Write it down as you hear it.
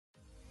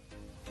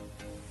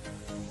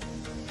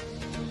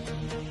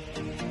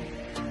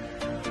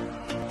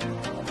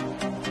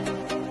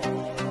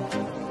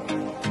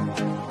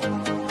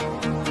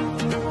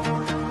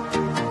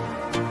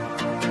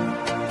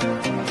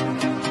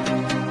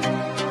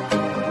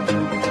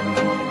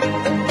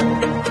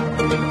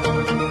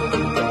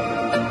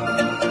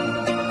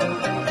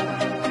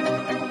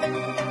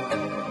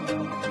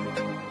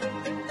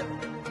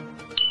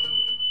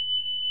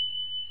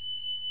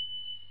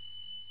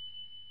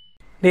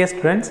Dear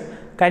students,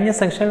 കഴിഞ്ഞ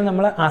സെക്ഷനിൽ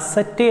നമ്മൾ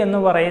അസറ്റ് എന്ന്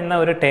പറയുന്ന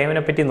ഒരു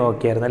ടേമിനെ പറ്റി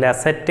നോക്കിയായിരുന്നു അല്ലേ.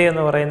 അസറ്റ്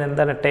എന്ന് പറയുന്ന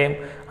എന്താണ് ടേം?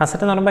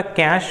 അസറ്റ് എന്ന് പറയുമ്പോൾ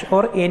cash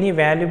or any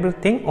valuable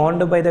thing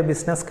owned by the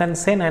business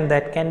concern and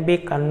that can be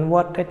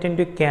converted in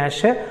to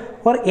cash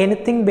or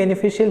anything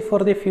beneficial for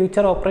the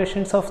future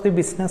operations of the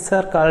business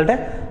are called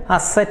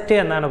asset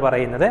എന്നാണ്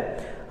പറയുന്നത്.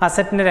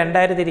 അസറ്റിന്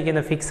രണ്ടായിട്ട്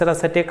തിരിക്കുന്നു. Fixed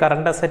asset,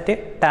 current asset,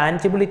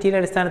 ടാഞ്ചിബിലിറ്റിയുടെ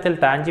അടിസ്ഥാനത്തിൽ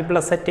tangible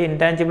asset,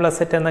 intangible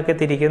asset എന്നൊക്കെ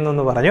തിരിക്കുന്നു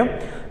എന്ന് പറഞ്ഞു.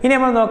 ഇനി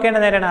നമ്മൾ നോക്കേണ്ട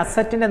നേരാണ്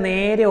അസറ്റിൻ്റെ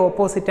നേരെ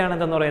ഓപ്പോസിറ്റ് ആണ്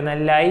എന്തെന്ന്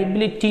പറയുന്നത്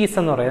ലൈബിലിറ്റീസ്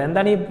എന്ന് പറയുന്നത്.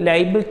 എന്താണ് ഈ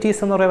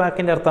ലൈബിലിറ്റീസ് എന്ന് പറയുന്ന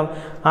വാക്കിൻ്റെ അർത്ഥം?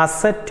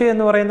 അസറ്റ്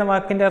എന്ന് പറയുന്ന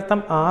വാക്കിൻ്റെ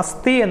അർത്ഥം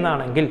ആസ്തി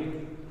എന്നാണെങ്കിൽ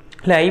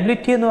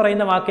ലൈബിലിറ്റി എന്ന്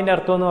പറയുന്ന വാക്കിൻ്റെ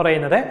അർത്ഥം എന്ന്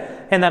പറയുന്നത്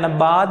എന്താണ്?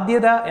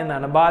 ബാധ്യത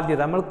എന്നാണ്. ബാധ്യത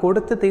നമ്മൾ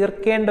കൊടുത്ത്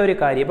തീർക്കേണ്ട ഒരു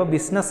കാര്യം. ഇപ്പോൾ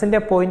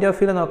ബിസിനസ്സിൻ്റെ പോയിന്റ്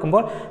ഓഫ് വ്യൂ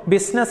നോക്കുമ്പോൾ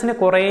ബിസിനസ്സിന്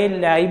കുറേ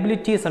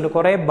ലൈബിലിറ്റീസ് ഉണ്ട്,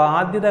 കുറേ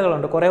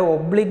ബാധ്യതകളുണ്ട്, കുറേ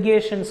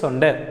ഒബ്ലിഗേഷൻസ്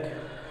ഉണ്ട്.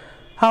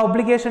 ആ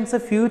ഒബ്ലിഗേഷൻസ്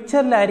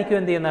ഫ്യൂച്ചറിലായിരിക്കും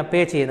എന്ത് ചെയ്യുന്നത്? പേ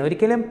ചെയ്യുന്നത്.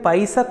 ഒരിക്കലും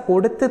പൈസ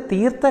കൊടുത്ത്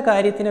തീർത്ത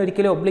കാര്യത്തിന്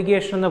ഒരിക്കലും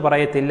ഒബ്ലിഗേഷൻ എന്ന്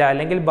പറയത്തില്ല,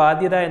 അല്ലെങ്കിൽ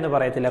ബാധ്യത എന്ന്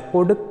പറയത്തില്ല.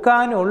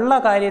 കൊടുക്കാനുള്ള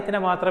കാര്യത്തിന്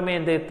മാത്രമേ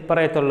എന്ത്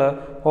പറയത്തുള്ളൂ?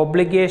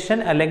 ഒബ്ലിഗേഷൻ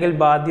അല്ലെങ്കിൽ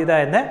ബാധ്യത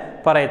എന്ന്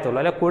പറയത്തുള്ളൂ.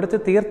 അല്ല, കൊടുത്ത്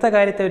തീർത്ത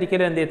കാര്യത്തെ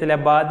ഒരിക്കലും എന്ത് ചെയ്യത്തില്ല?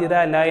 ബാധ്യത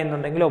അല്ല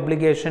എന്നുണ്ടെങ്കിൽ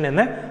ഒബ്ലിഗേഷൻ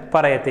എന്ന്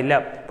പറയത്തില്ല.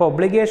 അപ്പോൾ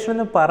ഒബ്ലിഗേഷൻ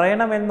എന്ന്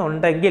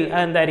പറയണമെന്നുണ്ടെങ്കിൽ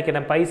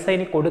അതെന്തായിരിക്കണം? പൈസ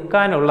ഇനി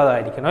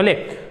കൊടുക്കാനുള്ളതായിരിക്കണം അല്ലേ.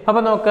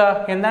 അപ്പോൾ നോക്കുക,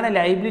 എന്താണ്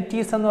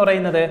ലൈബിലിറ്റീസ് എന്ന്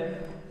പറയുന്നത്?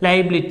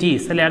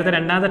 ലൈബിലിറ്റീസ് അല്ലെ, അടുത്ത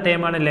രണ്ടാമത്തെ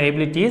ടേമാണ്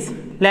liabilities.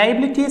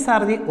 Liabilities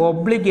are the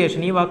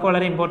obligation. ഈ വാക്ക്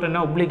വളരെ ഇമ്പോർട്ടൻ്റ്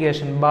ആണ്.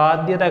 ഒബ്ലിഗേഷൻ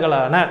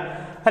ബാധ്യതകളാണ്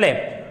അല്ലേ.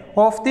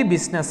 ഓഫ് ദി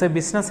ബിസിനസ്,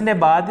 ബിസിനസ്സിൻ്റെ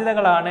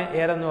ബാധ്യതകളാണ്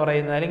ഏതെന്ന്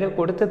പറയുന്നത്, അല്ലെങ്കിൽ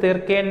കൊടുത്ത്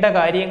തീർക്കേണ്ട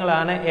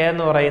കാര്യങ്ങളാണ്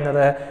ഏതെന്ന്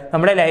പറയുന്നത്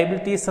നമ്മുടെ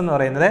ലൈബിലിറ്റീസ് എന്ന്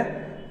പറയുന്നത്.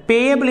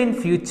 പേയബിൾ ഇൻ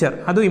ഫ്യൂച്ചർ,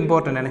 അതും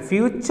ഇമ്പോർട്ടൻ്റ് ആണ്.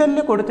 ഫ്യൂച്ചറിൽ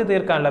കൊടുത്ത്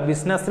തീർക്കാനുള്ള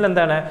ബിസിനസ്സിൽ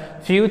എന്താണ്?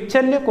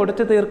 ഫ്യൂച്ചറിൽ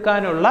കൊടുത്ത്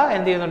തീർക്കാനുള്ള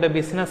എന്ത് ചെയ്യുന്നുണ്ട്?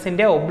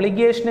 ബിസിനസ്സിൻ്റെ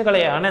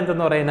ഒബ്ലിഗേഷനുകളെയാണ്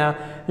എന്തെന്ന് പറയുന്നത്?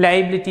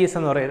 ലൈബിലിറ്റീസ്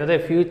എന്ന് പറയുന്നത്.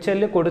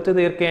 ഫ്യൂച്ചറിൽ കൊടുത്ത്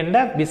തീർക്കേണ്ട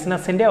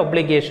ബിസിനസ്സിൻ്റെ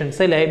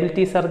obligations.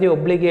 Liabilities are the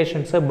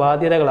obligations,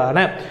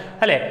 ബാധ്യതകളാണ്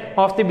അല്ലേ.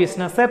 Of the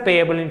business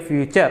payable in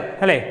future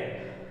അല്ലേ.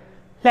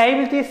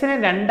 ലൈബിലിറ്റീസിനെ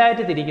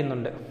രണ്ടായിട്ട്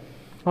തിരിക്കുന്നുണ്ട്.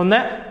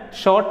 ഒന്ന്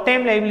ഷോർട്ട്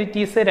ടൈം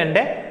ലൈബിലിറ്റീസ്,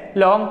 രണ്ട്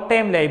ലോങ്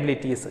ടൈം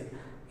ലൈബിലിറ്റീസ്.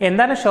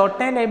 എന്താണ് ഷോർട്ട്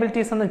ടൈം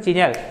ലൈബിലിറ്റീസ് എന്ന് വെച്ച്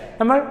കഴിഞ്ഞാൽ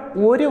നമ്മൾ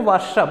ഒരു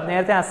വർഷം,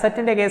 നേരത്തെ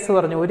അസറ്റിൻ്റെ കേസ്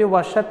പറഞ്ഞു, ഒരു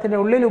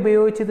വർഷത്തിനുള്ളിൽ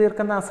ഉപയോഗിച്ച്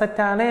തീർക്കുന്ന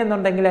അസറ്റാണ്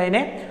എന്നുണ്ടെങ്കിൽ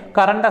അതിനെ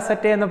കറണ്ട്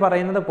അസറ്റ് എന്ന്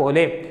പറയുന്നത്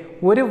പോലെ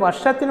ഒരു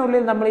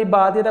വർഷത്തിനുള്ളിൽ നമ്മൾ ഈ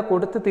ബാധ്യത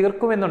കൊടുത്ത്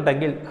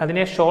തീർക്കുമെന്നുണ്ടെങ്കിൽ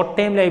അതിനെ ഷോർട്ട്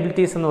ടൈം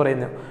ലൈബിലിറ്റീസ് എന്ന്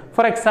പറയുന്നു.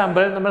 ഫോർ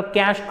എക്സാമ്പിൾ, നമ്മൾ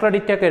ക്യാഷ്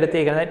ക്രെഡിറ്റ് ഒക്കെ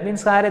എടുത്തേക്കണം. ദാറ്റ്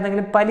മീൻസ്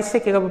ആരെന്തെങ്കിലും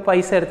പലിശയ്ക്കൊക്കെ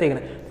പൈസ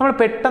എടുത്തേക്കണം, നമ്മൾ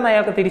പെട്ടെന്ന്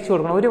അയാൾക്ക് തിരിച്ചു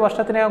കൊടുക്കണം, ഒരു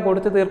വർഷത്തിനകം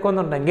കൊടുത്ത്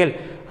തീർക്കുന്നുണ്ടെങ്കിൽ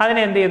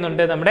അതിനെ എന്ത്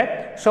ചെയ്യുന്നുണ്ട്? നമ്മുടെ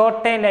ഷോർട്ട്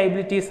ടൈം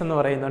ലൈബിലിറ്റീസ് എന്ന്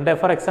പറയുന്നുണ്ട്.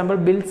 ഫോർ എക്സാമ്പിൾ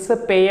ബിൽസ്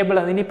പേയബിൾ,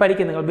 ഇനി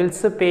പഠിക്കും നിങ്ങൾ,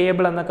 ബിൽസ്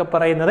പേയബിൾ എന്നൊക്കെ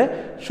പറയുന്നത്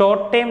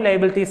ഷോർട്ട് ടൈം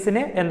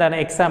ലൈബിലിറ്റീസിന് എന്താണ്?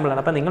 എക്സാമ്പിളാണ്.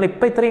 അപ്പോൾ നിങ്ങൾ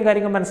ഇപ്പോൾ ഇത്രയും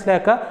കാര്യങ്ങൾ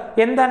മനസ്സിലാക്കുക.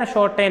 എന്താണ്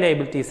ഷോർട്ട് ടൈം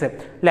ലൈബിലിറ്റീസ്?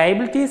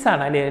 ലൈബിലിറ്റീസ്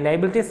ആണ് അല്ലേ.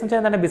 ലൈബിലിറ്റീസ് എന്ന്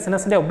വെച്ചാൽ എന്താണ്?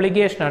 ബിസിനസ്സിൻ്റെ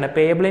ഒബ്ലിഗേഷൻ ആണ്,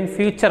 പേയബിൾ ഇൻ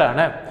ഫ്യൂച്ചർ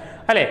ആണ്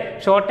അല്ലേ.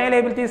 ഷോർട്ട് ടൈം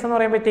ലൈബിലിറ്റീസ് എന്ന്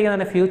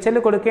പറയുമ്പോഴത്തേക്കും ഫ്യൂച്ചറിൽ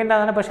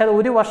കൊടുക്കേണ്ടതാണ്, പക്ഷേ അത്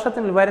ഒരു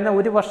വർഷത്തിനുള്ളിൽ, വരുന്ന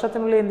ഒരു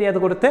വർഷത്തിനുള്ളിൽ എന്ത് ചെയ്യും? അത്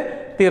കൊടുത്ത്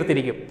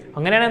തീർത്തിരിക്കും.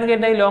 അങ്ങനെയാണെന്ന്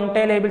കേട്ടാൽ ലോങ്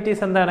ടൈം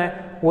ലൈബിലിറ്റീസ് എന്താണ്?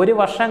 ഒരു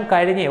വർഷം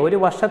കഴിഞ്ഞ്, ഒരു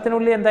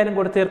വർഷത്തിനുള്ളിൽ എന്തായാലും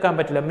കൊടുത്തു തീർക്കാൻ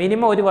പറ്റില്ല,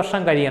 മിനിമം ഒരു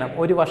വർഷം കഴിയണം,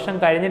 ഒരു വർഷം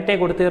കഴിഞ്ഞിട്ടേ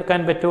കൊടുത്തു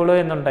തീർക്കാൻ പറ്റുള്ളൂ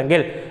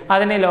എന്നുണ്ടെങ്കിൽ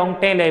അതിനെ ലോങ്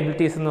ടൈം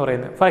ലൈബിലിറ്റീസ് എന്ന്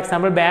പറയുന്നത്. ഫോർ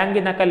എക്സാമ്പിൾ ബാങ്കിൽ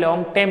നിന്നൊക്കെ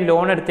ലോങ് ടൈം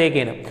ലോൺ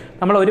എടുത്തേക്കാണ്,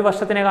 നമ്മൾ ഒരു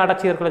വർഷത്തിനകം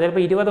അടച്ച് തീർക്കുള്ളൂ,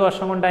 ചിലപ്പോൾ 20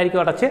 വർഷം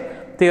കൊണ്ടായിരിക്കും അടച്ച്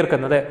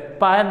തീർക്കുന്നത്.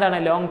 അപ്പോൾ അതെന്താണ്?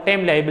 ലോങ്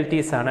ടൈം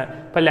ലൈബിലിറ്റീസ് ആണ്.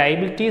 അപ്പോൾ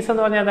ലൈബിലിറ്റീസ്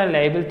എന്ന് പറഞ്ഞാൽ എന്താണ്?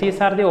 Liabilities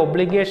are the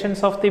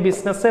obligations of the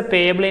business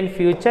payable in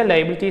future.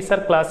 Liabilities R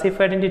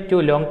classified in to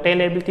long time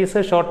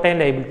liabilities, short time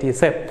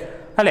liabilities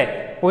അല്ലേ.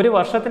 ഒരു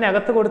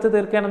വർഷത്തിനകത്ത് കൊടുത്ത്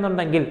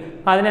തീർക്കുകയാണെന്നുണ്ടെങ്കിൽ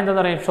അതിനെന്താ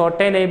പറയുക? ഷോർട്ട്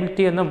ടൈം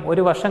ലൈബിലിറ്റി എന്നും,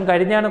 ഒരു വർഷം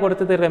കഴിഞ്ഞാണ്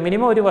കൊടുത്ത് തീർക്കുക,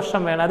 മിനിമം ഒരു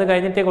വർഷം വേണം, അത്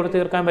കഴിഞ്ഞിട്ടേ കൊടുത്ത്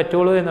തീർക്കാൻ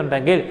പറ്റുള്ളൂ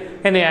എന്നുണ്ടെങ്കിൽ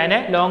എന്ന് ഞാൻ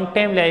ലോങ്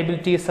ടൈം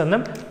ലൈബിലിറ്റീസ്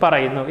എന്നും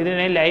പറയുന്നു.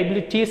 ഇതിനെ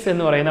ലൈബിലിറ്റീസ്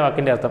എന്ന് പറയുന്ന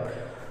വാക്കിൻ്റെ അർത്ഥം.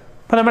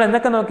 അപ്പോൾ നമ്മൾ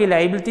എന്തൊക്കെ നോക്കി?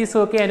 ലൈബിലിറ്റീസ്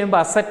നോക്കി, അതിന് മുമ്പ്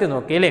അസറ്റ്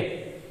നോക്കി അല്ലേ.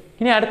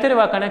 ഇനി അടുത്തൊരു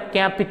വാക്കാണ്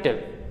ക്യാപിറ്റൽ.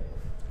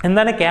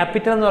 എന്താണ്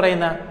ക്യാപിറ്റൽ എന്ന്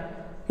പറയുന്നത്?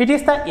 It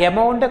is the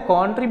amount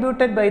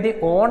contributed by the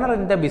owner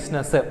in the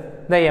business.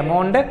 The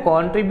amount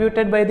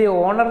contributed by the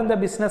owner in the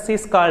business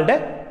is called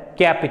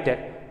capital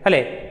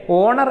അല്ലേ.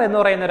 ഓണർ എന്ന്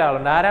പറയുന്ന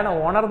ഒരാളുണ്ട്. ആരാണ്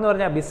ഓണർ എന്ന്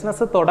പറഞ്ഞാൽ?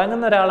 ബിസിനസ്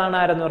തുടങ്ങുന്ന ഒരാളാണ്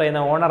ആരെന്ന്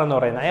പറയുന്നത്? ഓണർ എന്ന്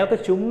പറയുന്നത്. അയാൾക്ക്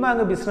ചുമ്മാ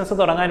അങ്ങ് ബിസിനസ്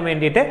തുടങ്ങാൻ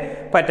വേണ്ടിയിട്ട്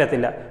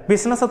പറ്റത്തില്ല.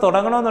 ബിസിനസ്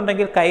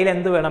തുടങ്ങണമെന്നുണ്ടെങ്കിൽ കയ്യിൽ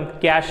എന്ത് വേണം?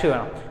 ക്യാഷ്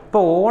വേണം.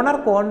 അപ്പോൾ ഓണർ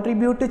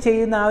കോൺട്രിബ്യൂട്ട്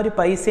ചെയ്യുന്ന ആ ഒരു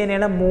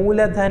പൈസേനെയാണ്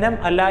മൂലധനം,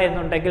 അല്ല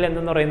എന്നുണ്ടെങ്കിൽ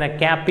എന്തെന്ന് പറയുന്നത്?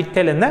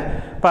 ക്യാപിറ്റൽ എന്ന്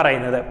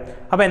പറയുന്നത്.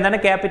 അപ്പോൾ എന്താണ്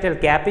capital?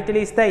 Capital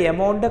is the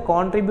amount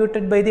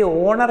contributed by the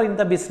owner in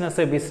the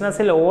business.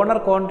 ബിസിനസ്സിൽ ഓണർ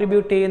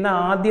കോൺട്രിബ്യൂട്ട് ചെയ്യുന്ന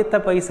ആദ്യത്തെ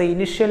പൈസ,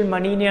 ഇനിഷ്യൽ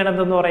മണീനെയാണ്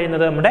എന്തെന്ന്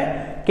പറയുന്നത്? നമ്മുടെ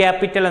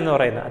ക്യാപിറ്റൽ എന്ന്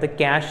പറയുന്നത്. അത്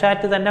ക്യാഷ്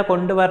ആയിട്ട് തന്നെ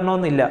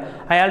കൊണ്ടുവരണമെന്നില്ല.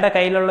 അയാളുടെ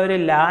കയ്യിലുള്ള ഒരു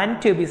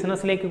ലാൻഡ്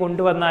ബിസിനസ്സിലേക്ക്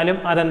കൊണ്ടുവന്നാലും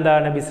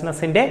അതെന്താണ്?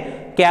 ബിസിനസ്സിൻ്റെ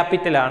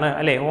ക്യാപിറ്റലാണ്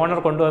അല്ലേ. ഓണർ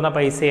കൊണ്ടുവന്ന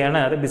പൈസയാണ്,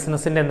 അത്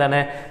ബിസിനസ്സിൻ്റെ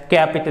എന്താണ്?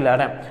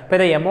 ക്യാപിറ്റലാണ്. അപ്പോൾ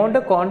ഇത്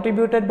amount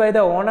contributed by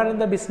the owner in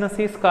the business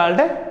is called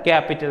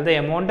capital. The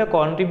amount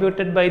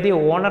contributed by the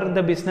owner in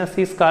the business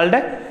is called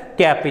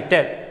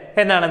capital.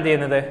 എന്നാണ് എന്ത്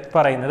ചെയ്യുന്നത്?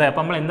 പറയുന്നത്.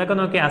 അപ്പം നമ്മൾ എന്തൊക്കെ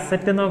നോക്കി?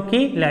 അസറ്റ് നോക്കി,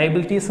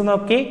 ലയബിലിറ്റീസ്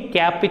നോക്കി,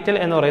 ക്യാപിറ്റൽ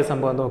എന്ന് പറയുന്ന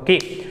സംഭവം നോക്കി.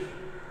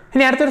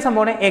 ഇനി അടുത്തൊരു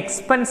സംഭവമാണ്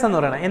എക്സ്പെൻസ് എന്ന്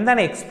പറയുന്നത്.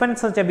 എന്താണ് എക്സ്പെൻസ്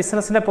എന്ന് വെച്ചാൽ?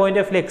 ബിസിനസ്സിൻ്റെ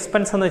പോയിന്റ് ഓഫ് വ്യൂ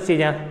എക്സ്പെൻസ് എന്ന് വെച്ച്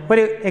കഴിഞ്ഞാൽ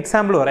ഒരു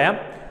എക്സാമ്പിൾ പറയാം.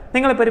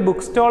 നിങ്ങളിപ്പോൾ ഒരു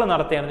ബുക്ക് സ്റ്റോൾ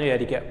നടത്തുകയാണെന്ന്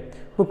വിചാരിക്കുക.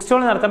 ബുക്ക്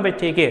സ്റ്റോൾ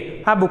നടത്തുമ്പോഴത്തേക്ക്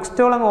ആ ബുക്ക്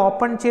സ്റ്റോൾ അങ്ങ്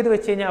ഓപ്പൺ ചെയ്ത്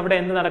വെച്ച് കഴിഞ്ഞാൽ അവിടെ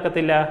എന്ത്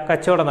നടക്കത്തില്ല?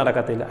 കച്ചവടം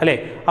നടക്കത്തില്ല അല്ലേ?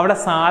 അവിടെ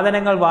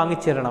സാധനങ്ങൾ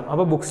വാങ്ങിച്ചിടണം.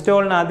 അപ്പോൾ ബുക്ക്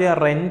സ്റ്റോളിന് ആദ്യം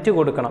റെൻറ്റ്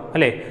കൊടുക്കണം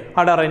അല്ലേ?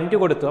 അവിടെ റെൻറ്റ്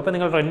കൊടുത്തു. അപ്പോൾ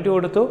നിങ്ങൾ റെൻറ്റ്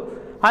കൊടുത്തു.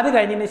 അത്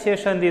കഴിഞ്ഞതിന്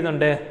ശേഷം എന്ത്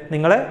ചെയ്യുന്നുണ്ട്?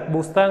 നിങ്ങൾ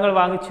പുസ്തകങ്ങൾ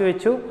വാങ്ങിച്ചു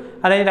വെച്ചു.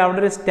 അല്ലെങ്കിൽ അവിടെ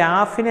ഒരു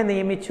സ്റ്റാഫിനെ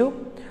നിയമിച്ചു.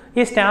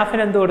 ഈ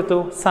സ്റ്റാഫിന് എന്ത് കൊടുത്തു?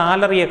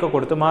 സാലറിയൊക്കെ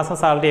കൊടുത്തു, മാസം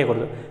സാലറിയൊക്കെ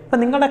കൊടുത്തു. അപ്പം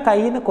നിങ്ങളുടെ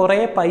കയ്യിൽ നിന്ന് കുറേ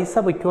പൈസ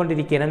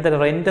പൊയ്ക്കൊണ്ടിരിക്കുകയാണ്. എന്താ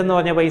റെൻ്റ് എന്ന്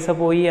പറഞ്ഞ പൈസ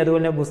പോയി,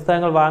 അതുപോലെ തന്നെ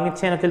പുസ്തകങ്ങൾ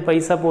വാങ്ങിച്ച ഇനത്തിൽ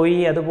പൈസ പോയി,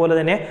 അതുപോലെ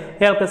തന്നെ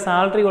ഇയാൾക്ക്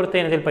സാലറി കൊടുത്ത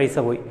ഇനത്തിൽ പൈസ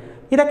പോയി.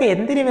 ഇതൊക്കെ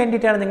എന്തിനു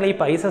വേണ്ടിയിട്ടാണ് നിങ്ങൾ ഈ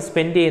പൈസ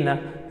സ്പെൻഡ് ചെയ്യുന്നത്?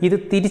 ഇത്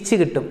തിരിച്ചു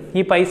കിട്ടും.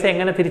 ഈ പൈസ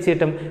എങ്ങനെ തിരിച്ചു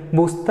കിട്ടും?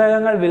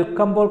 പുസ്തകങ്ങൾ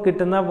വിൽക്കുമ്പോൾ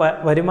കിട്ടുന്ന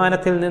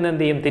വരുമാനത്തിൽ നിന്ന്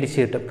എന്ത് ചെയ്യും? തിരിച്ചു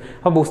കിട്ടും.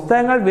 അപ്പോൾ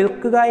പുസ്തകങ്ങൾ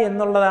വിൽക്കുക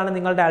എന്നുള്ളതാണ്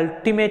നിങ്ങളുടെ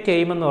അൾട്ടിമേറ്റ്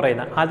എയിം എന്ന്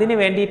പറയുന്നത്. അതിന്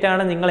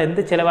വേണ്ടിയിട്ടാണ് നിങ്ങൾ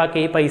എന്ത്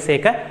ചിലവാക്കിയ ഈ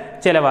പൈസയൊക്കെ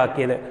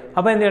ചിലവാക്കിയത്.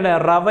 അപ്പോൾ എന്ത് ചെയ്യണം?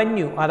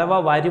 റവന്യൂ അഥവാ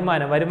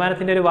വരുമാനം.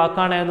 വരുമാനത്തിൻ്റെ ഒരു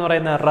വാക്കാണ് എന്ന്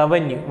പറയുന്നത്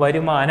റവന്യൂ,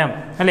 വരുമാനം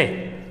അല്ലേ?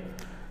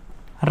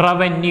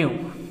 റവന്യൂ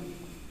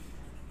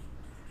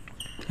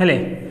അല്ലേ?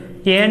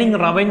 ഏണിങ്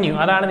റവന്യൂ,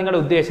 അതാണ് നിങ്ങളുടെ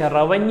ഉദ്ദേശം.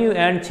 റവന്യൂ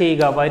ഏൺ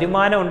ചെയ്യുക,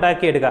 വരുമാനം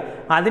ഉണ്ടാക്കിയെടുക്കുക.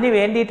 അതിന്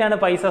വേണ്ടിയിട്ടാണ്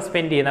പൈസ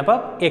സ്പെൻഡ് ചെയ്യുന്നത്. അപ്പോൾ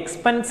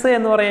എക്സ്പെൻസ്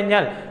എന്ന്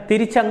പറഞ്ഞാൽ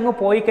തിരിച്ചങ്ങ്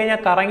പോയി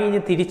കഴിഞ്ഞാൽ കറങ്ങി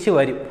ഇനി തിരിച്ചു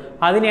വരും.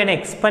 അതിനെയാണ്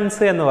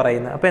എക്സ്പെൻസ് എന്ന്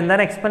പറയുന്നത്. അപ്പോൾ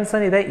എന്താണ്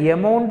എക്സ്പെൻസ്? ഇത്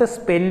എമൗണ്ട്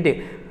സ്പെൻഡ്,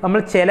 നമ്മൾ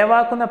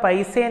ചിലവാക്കുന്ന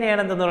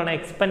പൈസേനെയാണ് എന്തെന്ന് പറയുന്നത്?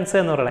 എക്സ്പെൻസ്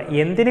എന്ന് പറയുന്നത്.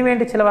 എന്തിനു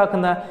വേണ്ടി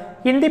ചിലവാക്കുന്ന?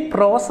 In the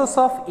process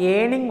of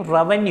ഏണിങ്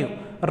revenue.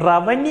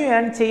 Revenue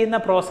earn ചെയ്യുന്ന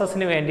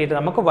പ്രോസസ്സിന് വേണ്ടിയിട്ട്,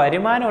 നമുക്ക്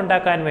വരുമാനം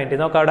ഉണ്ടാക്കാൻ വേണ്ടി.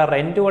 നമുക്ക് അവിടെ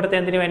റെൻറ്റ് കൊടുത്ത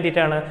എന്തിനു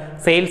വേണ്ടിയിട്ടാണ്?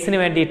 സെയിൽസിന്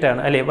വേണ്ടിയിട്ടാണ്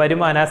അല്ലേ?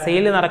 വരുമാനം, ആ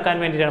സെയിൽ നടക്കാൻ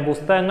വേണ്ടിയിട്ടാണ്.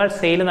 പുസ്തകങ്ങൾ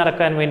സെയിൽ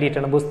നടക്കാൻ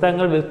വേണ്ടിയിട്ടാണ്.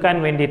 പുസ്തകങ്ങൾ വിൽക്കാൻ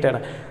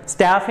വേണ്ടിയിട്ടാണ്.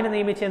 സ്റ്റാഫിനെ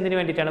നിയമിച്ച് എന്തിനു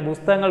വേണ്ടിയിട്ടാണ്?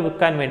 പുസ്തകങ്ങൾ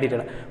വിൽക്കാൻ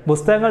വേണ്ടിയിട്ടാണ്.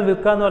 പുസ്തകങ്ങൾ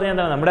വിൽക്കുക എന്ന് പറഞ്ഞാൽ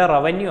എന്താണ്? നമ്മുടെ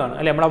റവന്യൂ ആണ്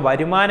അല്ലെ? നമ്മുടെ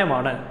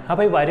വരുമാനമാണ്.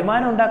 അപ്പോൾ ഈ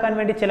വരുമാനം ഉണ്ടാക്കാൻ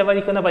വേണ്ടി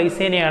ചിലവഴിക്കുന്ന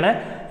പൈസേനെയാണ്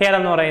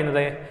ഏതെന്ന്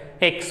പറയുന്നത്?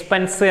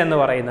 എക്സ്പെൻസ് എന്ന്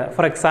പറയുന്നത്.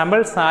 ഫോർ എക്സാമ്പിൾ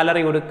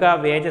സാലറി കൊടുക്കുക,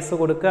 വേജസ്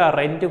കൊടുക്കുക,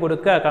 റെൻറ്റ്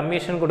കൊടുക്കുക,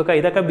 കമ്മീഷൻ കൊടുക്കുക,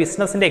 ഇതൊക്കെ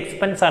ബിസിനസ്സിൻ്റെ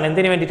എക്സ്പെൻസ് ആണ്.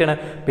 എന്തിനു വേണ്ടിയിട്ടാണ്?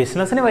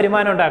 ബിസിനസ്സിന്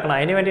വരുമാനം ഉണ്ടാക്കണം.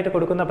 അതിന് വേണ്ടിയിട്ട്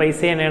കൊടുക്കുന്ന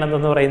പൈസയാണ്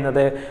എന്തെന്ന്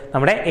പറയുന്നത്?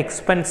 നമ്മുടെ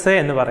എക്സ്പെൻസ്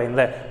എന്ന്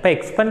പറയുന്നത്. അപ്പോൾ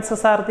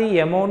expenses are the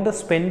amount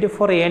spend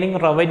four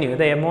ഏണിങ് revenue.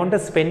 ഇത് എമൗണ്ട്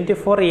സ്പെൻഡ്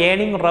ഫോർ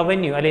ഏണിങ്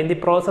റവന്യൂ അല്ലെങ്കിൽ the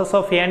process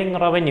of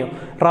ഏണിങ് revenue.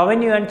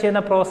 Revenue earn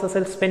ചെയ്യുന്ന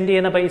പ്രോസസ്സിൽ സ്പെൻഡ്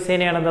ചെയ്യുന്ന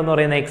പൈസേനെയാണ് എന്തെന്ന്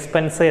പറയുന്നത്?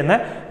 എക്സ്പെൻസ് എന്ന്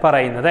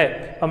പറയുന്നത്.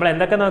 നമ്മൾ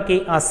എന്തൊക്കെ നോക്കി?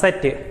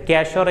 Asset,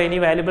 cash or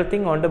any valuable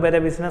thing owned by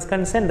the business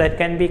concern that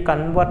can be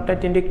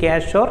converted into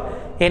cash or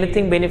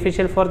anything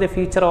beneficial for the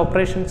future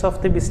operations of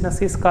the business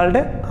is called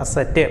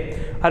asset.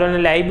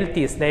 അതുപോലെ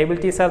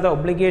liabilities are the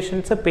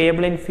obligations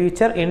payable in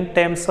future in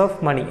terms of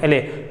money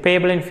അല്ലേ?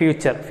 payable in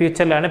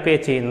ഫ്യൂച്ചറിലാണ് പേ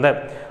ചെയ്യുന്നത്.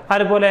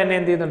 അതുപോലെ തന്നെ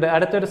എന്ത് ചെയ്യുന്നുണ്ട്?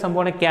 അടുത്തൊരു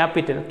സംഭവമാണ്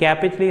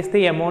capital is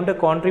the amount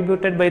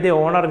contributed by the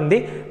owner in the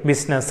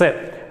business.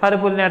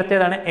 അതുപോലെ തന്നെ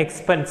അടുത്തതാണ്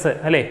എക്സ്പെൻസ്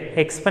അല്ലേ?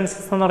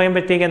 എക്സ്പെൻസസ് എന്ന്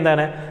പറയുമ്പോഴത്തേക്ക്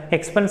എന്താണ്?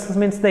 Expenses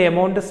means the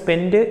amount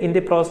spend in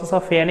the process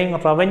of ഏണിങ്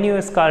revenue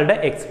is called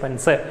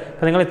expense.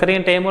 അപ്പോൾ നിങ്ങൾ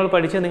ഇത്രയും ടൈമുകൾ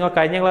പഠിച്ച്, നിങ്ങൾ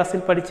കഴിഞ്ഞ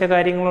ക്ലാസ്സിൽ പഠിച്ച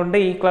കാര്യങ്ങളുണ്ട്,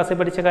 ഈ ക്ലാസ്സിൽ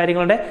പഠിച്ച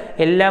കാര്യങ്ങളുണ്ട്,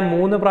 എല്ലാം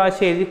 3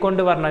 പ്രാവശ്യം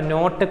എഴുതിക്കൊണ്ട് വരണം.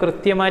 നോട്ട്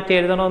കൃത്യമായിട്ട്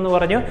എഴുതണമെന്ന്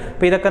പറഞ്ഞു.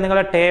 അപ്പോൾ ഇതൊക്കെ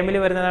നിങ്ങളുടെ ടേമിൽ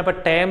വരുന്നതാണ്. അപ്പോൾ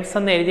ടേംസ്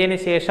എന്ന് എഴുതിയതിന്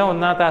ശേഷം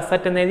ഒന്നാമത്തെ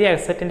അസറ്റ് എന്ന് എഴുതി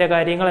അസറ്റിൻ്റെ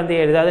കാര്യങ്ങൾ എന്ത്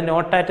എഴുതുക? അത്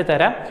നോട്ടായിട്ട്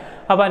തരാം.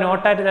 അപ്പോൾ ആ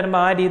നോട്ടായിട്ട്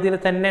തരുമ്പോൾ ആ രീതിയിൽ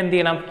തന്നെ എന്ത്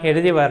ചെയ്യണം?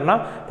 എഴുതി വരണം.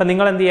 അപ്പം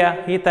നിങ്ങൾ എന്ത്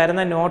ചെയ്യുക? ഈ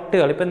തരുന്ന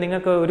നോട്ടുകൾ, ഇപ്പം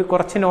നിങ്ങൾക്ക് ഒരു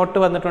കുറച്ച് നോട്ട്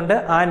വന്നിട്ടുണ്ട്,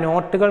 ആ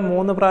നോട്ടുകൾ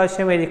 3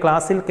 പ്രാവശ്യം എഴുതി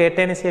ക്ലാസ്സിൽ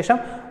കേട്ടതിന് ശേഷം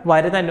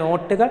വരുന്ന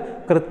നോട്ടുകൾ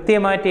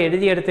കൃത്യമായിട്ട്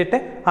എഴുതിയെടുത്തിട്ട്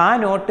ആ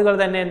നോട്ടുകൾ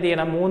തന്നെ എന്ത്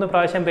ചെയ്യണം? 3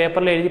 പ്രാവശ്യം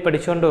പേപ്പറിൽ എഴുതി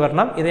പഠിച്ചുകൊണ്ട്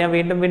വരണം. ഇത് ഞാൻ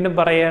വീണ്ടും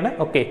പറയുകയാണ്.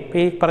 ഓക്കെ,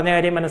 ഈ പറഞ്ഞ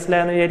കാര്യം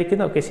മനസ്സിലായെന്ന്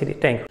വിചാരിക്കുന്നു. ഓക്കെ, ശരി,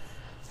 താങ്ക് യു.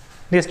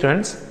 ഡിയർ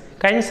സ്റ്റുഡൻസ്,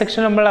 കഴിഞ്ഞ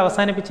സെക്ഷൻ നമ്മൾ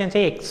അവസാനിപ്പിച്ചെന്ന്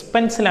വെച്ചാൽ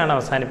എക്സ്പെൻസിലാണ്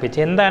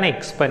അവസാനിപ്പിച്ചത്. എന്താണ്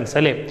എക്സ്പെൻസ്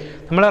അല്ലേ?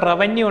 നമ്മൾ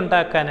റവന്യൂ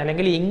ഉണ്ടാക്കാൻ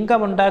അല്ലെങ്കിൽ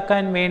ഇൻകം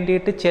ഉണ്ടാക്കാൻ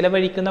വേണ്ടിയിട്ട്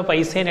ചിലവഴിക്കുന്ന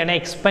പൈസേനെയാണ്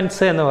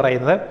എക്സ്പെൻസ് എന്ന്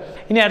പറയുന്നത്.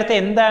 ഇനി അടുത്ത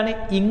എന്താണ്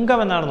ഇൻകം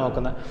എന്നാണ്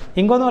നോക്കുന്നത്.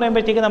 ഇൻകം എന്ന്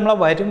പറയുമ്പോഴത്തേക്ക് നമ്മളെ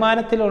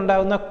വരുമാനത്തിൽ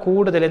ഉണ്ടാകുന്ന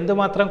കൂടുതൽ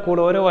എന്തുമാത്രം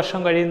കൂടും? ഓരോ വർഷം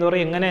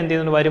കഴിയുന്നതോറും എങ്ങനെ എന്ത്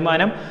ചെയ്യുന്നു?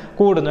 വരുമാനം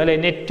കൂടുന്നു അല്ലേ?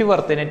 നെറ്റ്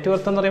വർത്ത്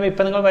എന്ന് പറയുമ്പോൾ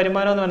ഇപ്പം നിങ്ങൾ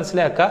വരുമാനം എന്ന്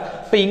മനസ്സിലാക്കുക.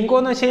 അപ്പോൾ ഇൻകം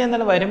എന്ന് വെച്ച് കഴിഞ്ഞാൽ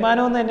എന്താണ്?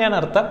 വരുമാനം എന്ന് തന്നെയാണ്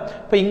അർത്ഥം.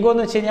 അപ്പോൾ ഇൻകം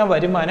എന്ന് വെച്ച് കഴിഞ്ഞാൽ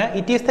വരുമാനം.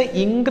 It is the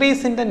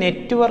increase in the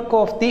network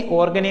of the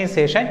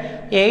organisation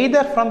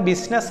either from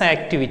business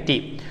activity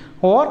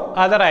or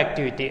other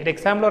activity. ഒരു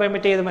എക്സാമ്പിൾ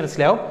പറയുമ്പോഴത്തേക്ക് ഇത്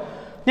മനസ്സിലാവും.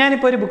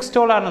 ഞാനിപ്പോൾ ഒരു ബുക്ക്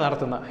സ്റ്റോളാണ്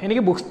നടത്തുന്നത്.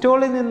 എനിക്ക് ബുക്ക്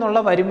സ്റ്റോളിൽ നിന്നുള്ള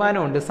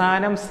വരുമാനമുണ്ട്,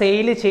 സാധനം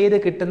സെയിൽ ചെയ്ത്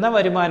കിട്ടുന്ന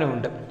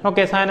വരുമാനമുണ്ട്.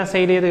 ഓക്കെ, സാധനം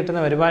സെയിൽ ചെയ്ത്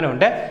കിട്ടുന്ന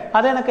വരുമാനമുണ്ട്.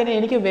 അത് കണക്ക് തന്നെ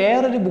എനിക്ക്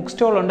വേറൊരു ബുക്ക്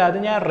സ്റ്റോളുണ്ട്, അത്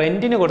ഞാൻ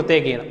റെൻറ്റിന്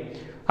കൊടുത്തേക്കാണ്.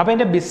 അപ്പോൾ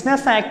എൻ്റെ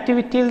ബിസിനസ്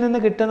ആക്ടിവിറ്റിയിൽ നിന്ന്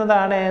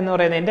കിട്ടുന്നതാണ് എന്ന്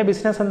പറയുന്നത്. എൻ്റെ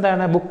ബിസിനസ്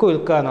എന്താണ്? ബുക്ക്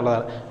വിൽക്കുക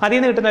എന്നുള്ളതാണ്. അതിൽ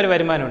നിന്ന് കിട്ടുന്ന ഒരു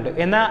വരുമാനമുണ്ട്.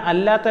 എന്നാൽ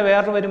അല്ലാത്ത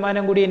വേറൊരു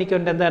വരുമാനം കൂടി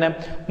എനിക്കുണ്ട്. എന്താണ്?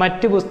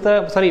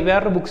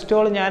 വേറൊരു ബുക്ക്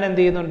സ്റ്റോൾ ഞാൻ എന്ത്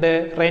ചെയ്യുന്നുണ്ട്?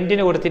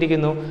 റെൻറ്റിന്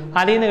കൊടുത്തിരിക്കുന്നു.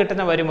 അതിൽ നിന്ന്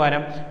കിട്ടുന്ന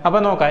വരുമാനം.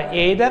 അപ്പോൾ നോക്കാം,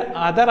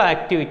 അതർ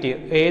ആക്ടിവിറ്റി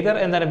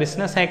എന്താണ്?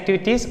 Business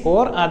activities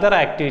or other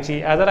activity.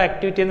 Other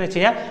activity എന്ന് വെച്ച്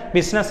കഴിഞ്ഞാൽ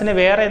ബിസിനസ്സിന്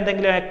വേറെ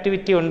എന്തെങ്കിലും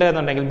ആക്ടിവിറ്റി ഉണ്ട്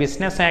എന്നുണ്ടെങ്കിൽ,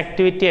 ബിസിനസ്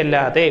ആക്ടിവിറ്റി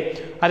അല്ലാതെ,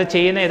 അത്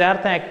ചെയ്യുന്ന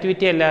യഥാർത്ഥ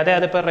ആക്ടിവിറ്റി അല്ലാതെ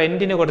അതിപ്പോൾ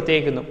റെൻറ്റിന്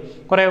കൊടുത്തേക്കുന്നു,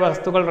 കുറേ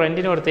വസ്തുക്കൾ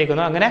റെൻറ്റിന്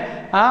കൊടുത്തേക്കുന്നു. അങ്ങനെ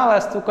ആ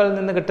വസ്തുക്കളിൽ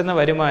നിന്ന് കിട്ടുന്ന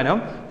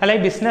വരുമാനവും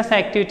അല്ലെങ്കിൽ ബിസിനസ്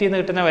ആക്ടിവിറ്റിയിൽ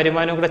നിന്ന് കിട്ടുന്ന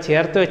വരുമാനവും കൂടെ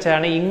ചേർത്ത്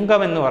വെച്ചാണ്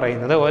ഇൻകം എന്ന്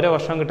പറയുന്നത്. ഓരോ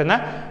വർഷവും കിട്ടുന്ന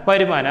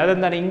വരുമാനം.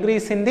 അതെന്താണ്?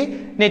 Increase in the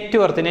net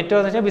worth. Net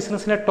worth വെച്ചാൽ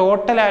ബിസിനസ്സിലെ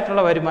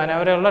ടോട്ടലായിട്ടുള്ള വരുമാനം,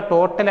 അവരുള്ള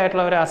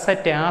ടോട്ടലായിട്ടുള്ള ഒരു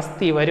അസറ്റ്,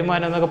 ആസ്തി,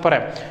 വരുമാനം എന്നൊക്കെ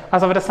പറയാം.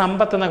 അവരുടെ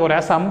സമ്പത്ത് എന്നൊക്കെ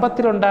പറയാം. ആ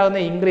സമ്പത്തിലുണ്ടാകുന്ന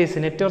ഇൻക്രീസ്,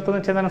 നെറ്റ് വർത്ത്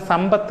എന്ന് വെച്ചാൽ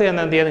സമ്പത്ത്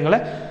എന്ന് എന്ത് ചെയ്യുക നിങ്ങൾ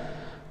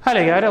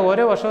അല്ലെങ്കിൽ അവർ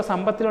ഓരോ വർഷവും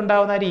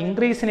സമ്പത്തിലുണ്ടാകുന്ന ഒരു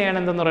ഇൻക്രീസിനെയാണ്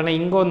എന്തെന്ന് പറയുന്നത്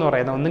ഇൻകം എന്ന്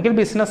പറയുന്നത്. ഒന്നുകിൽ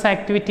ബിസിനസ്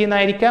ആക്ടിവിറ്റി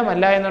എന്നായിരിക്കാം,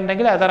 അല്ല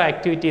എന്നുണ്ടെങ്കിൽ അതർ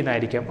ആക്ടിവിറ്റി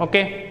എന്നായിരിക്കാം.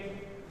 ഓക്കെ,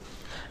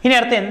 ഇനി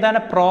അടുത്ത് എന്താണ്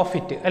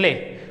പ്രോഫിറ്റ് അല്ലേ?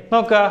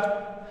 നോക്കുക,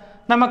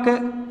 നമുക്ക്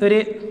ഒരു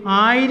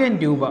 1000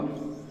 രൂപ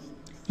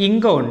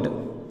ഇൻകം ഉണ്ട്,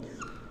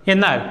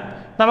 എന്നാൽ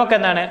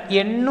നമുക്കെന്താണ്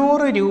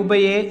 800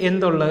 രൂപയെ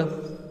എന്തുള്ളത്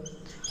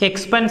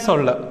എക്സ്പെൻസ്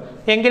ഉള്ളത്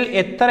എങ്കിൽ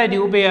എത്ര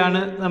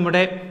രൂപയാണ്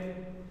നമ്മുടെ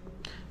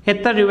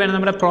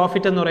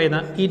പ്രോഫിറ്റ് എന്ന്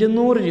പറയുന്നത്?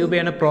 200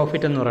 രൂപയാണ്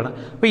പ്രോഫിറ്റ് എന്ന് പറയുന്നത്.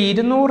 അപ്പോൾ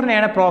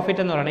 200-നെയാണ്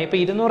പ്രോഫിറ്റ് എന്ന് പറയുന്നത്. ഇപ്പോൾ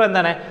 200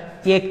 എന്താണ്?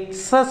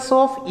 എക്സസ്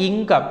ഓഫ്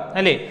ഇൻകം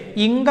അല്ലേ?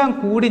 ഇൻകം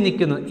കൂടി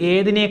നിൽക്കുന്നു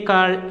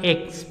ഏതിനേക്കാൾ?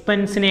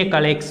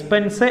 എക്സ്പെൻസിനേക്കാൾ.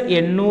 എക്സ്പെൻസ്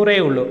 800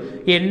 ഉള്ളൂ,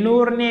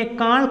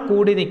 800-നേക്കാൾ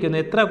കൂടി നിൽക്കുന്നു.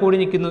 എത്ര കൂടി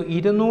നിൽക്കുന്നു?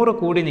 200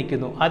 കൂടി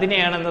നിൽക്കുന്നു.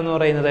 അതിനെയാണ് എന്തെന്ന്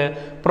പറയുന്നത്?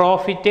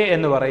 പ്രോഫിറ്റ്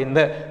എന്ന്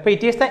പറയുന്നത്. അപ്പോൾ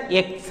it is the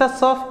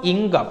excess of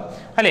income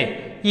അല്ലേ?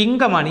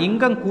 ഇൻകമാണ്,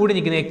 ഇൻകം കൂടി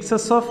നിൽക്കുന്നത്.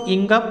 Excess of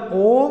income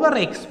over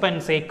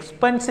expense.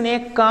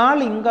 എക്സ്പെൻസിനേക്കാൾ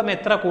income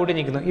എത്ര കൂടി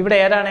നിൽക്കുന്നു? ഇവിടെ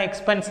ഏതാണ്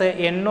എക്സ്പെൻസ്?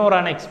 800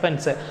 ആണ്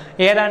എക്സ്പെൻസ്.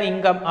 ഏതാണ്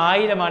ഇൻകം?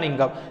 1000 ആണ്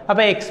ഇൻകം.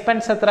 അപ്പോൾ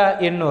എക്സ്പെൻസ് എത്ര?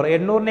 800.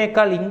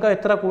 800-നേക്കാൾ ഇൻകം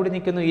എത്ര കൂടി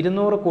നിൽക്കുന്നു?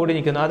 200 കൂടി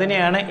നിൽക്കുന്നു.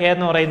 അതിനെയാണ്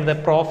എന്ന് പറയുന്നത്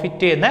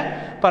പ്രോഫിറ്റ് എന്ന്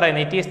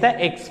പറയുന്നത്. It is the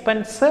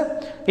expense,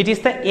 it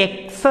is the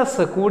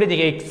excess കൂടി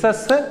നിൽക്കുക.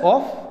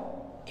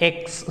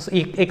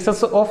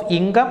 Excess of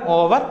income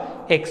over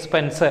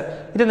expense.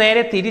 ഇത്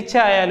നേരെ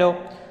തിരിച്ചായാലോ?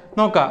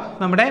 നോക്കാം,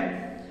 നമ്മുടെ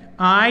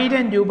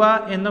 1000 രൂപ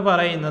എന്ന്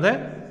പറയുന്നത്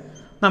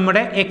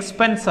നമ്മുടെ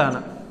എക്സ്പെൻസ് ആണ്,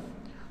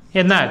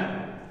 എന്നാൽ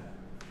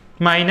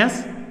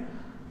മൈനസ്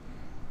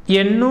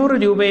 800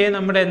 രൂപയെ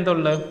നമ്മുടെ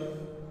എന്തുള്ളൂ?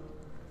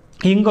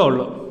 ഇൻകം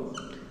ഉള്ളൂ.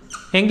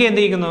 എങ്കിൽ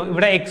എന്ത് ചെയ്യുന്നു?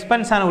 ഇവിടെ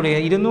എക്സ്പെൻസ് ആണ്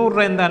കൂടിയത്. 200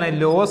 രൂപ എന്താണ്?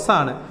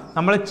 ലോസാണ്.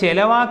 നമ്മൾ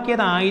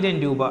ചിലവാക്കിയത് 1000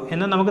 രൂപ,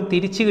 എന്നാൽ നമുക്ക്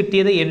തിരിച്ച്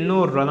കിട്ടിയത്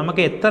 800 രൂപ.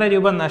 നമുക്ക് എത്ര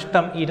രൂപ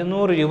നഷ്ടം?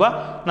 200 രൂപ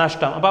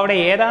നഷ്ടം. അപ്പോൾ അവിടെ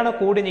ഏതാണ്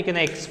കൂടി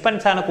നിൽക്കുന്നത്?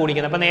 എക്സ്പെൻസ് ആണ് കൂടി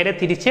നിൽക്കുന്നത്. അപ്പോൾ നേരെ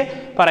തിരിച്ച്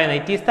പറയുന്നത്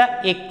it is the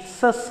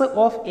excess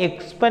of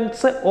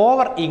expense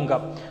over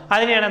income.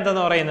 അതിനെയാണ്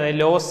എന്തെന്ന് പറയുന്നത്?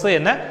 ലോസ്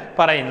എന്ന്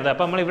പറയുന്നത്.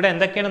 അപ്പോൾ നമ്മൾ ഇവിടെ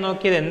എന്തൊക്കെയാണ്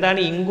നോക്കിയത്? എന്താണ്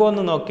ഇൻകം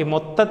എന്ന് നോക്കി.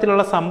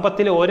 മൊത്തത്തിലുള്ള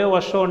സമ്പത്തിൽ ഓരോ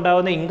വർഷവും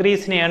ഉണ്ടാകുന്ന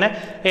ഇൻക്രീസിനെയാണ്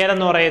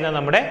ഏതെന്ന് പറയുന്നത്?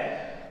 നമ്മുടെ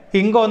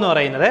ഇൻകം എന്ന്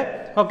പറയുന്നത്.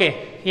 Okay,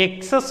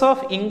 excess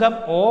of income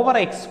over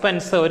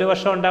expense. ഒരു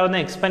വർഷം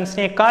ഉണ്ടാകുന്ന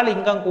എക്സ്പെൻസിനേക്കാൾ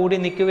ഇൻകം കൂടി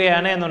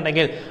നിൽക്കുകയാണ്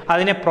എന്നുണ്ടെങ്കിൽ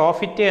അതിനെ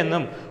പ്രോഫിറ്റ്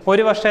എന്നും,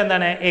 ഒരു വർഷം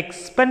എന്താണ്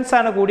എക്സ്പെൻസ്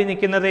ആണ് കൂടി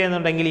നിൽക്കുന്നത്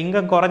എന്നുണ്ടെങ്കിൽ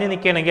ഇൻകം കുറഞ്ഞു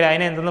നിൽക്കുകയാണെങ്കിൽ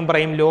അതിനെ എന്തെന്നും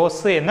പറയും?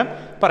 ലോസ് എന്നും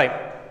പറയും.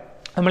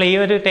 നമ്മൾ ഈ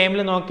ഒരു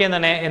ടൈമിൽ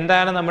നോക്കിയെന്നാണ്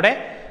എന്താണ് നമ്മുടെ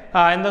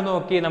എന്താ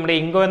നോക്കി? നമ്മുടെ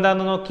ഇൻകം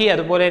എന്താണെന്ന് നോക്കി,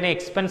 അതുപോലെ തന്നെ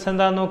എക്സ്പെൻസ്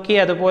എന്താണെന്ന് നോക്കി,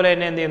 അതുപോലെ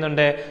തന്നെ എന്ത്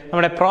ചെയ്യുന്നുണ്ട്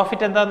നമ്മുടെ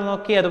പ്രോഫിറ്റ് എന്താണെന്ന്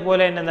നോക്കി,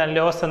 അതുപോലെ തന്നെ എന്താണ്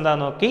ലോസ്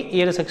എന്താണെന്ന് നോക്കി. ഈ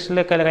ഒരു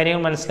സെക്ഷനിലൊക്കെ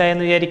കാര്യങ്ങൾ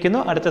മനസ്സിലായെന്ന്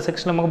വിചാരിക്കുന്നു. അടുത്ത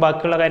സെക്ഷനിൽ നമുക്ക്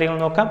ബാക്കിയുള്ള കാര്യങ്ങൾ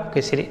നോക്കാം.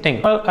 ഓക്കെ, ശരി,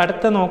 താങ്ക് യു.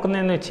 അടുത്ത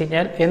നോക്കുന്നതെന്ന് വെച്ച്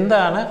കഴിഞ്ഞാൽ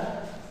എന്താണ്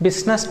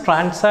ബിസിനസ്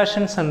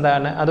ട്രാൻസാക്ഷൻസ്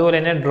എന്താണ്, അതുപോലെ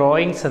തന്നെ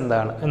ഡ്രോയിങ്സ്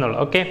എന്താണ്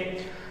എന്നുള്ളത്. ഓക്കെ,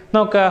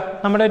 നോക്കുക,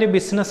 നമ്മുടെ ഒരു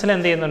ബിസിനസ്സിൽ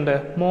എന്ത് ചെയ്യുന്നുണ്ട്?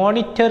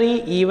 മോണിറ്ററി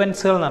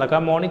ഈവൻസുകൾ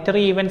നടക്കുക.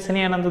 മോണിറ്ററി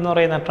ഈവൻസിനെയാണ് എന്തെന്ന്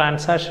പറയുന്നത്?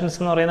 ട്രാൻസാക്ഷൻസ്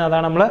എന്ന് പറയുന്നത്.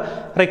 അതാണ് നമ്മൾ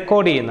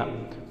റെക്കോർഡ് ചെയ്യുന്നത്.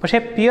 പക്ഷേ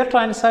പ്യുവർ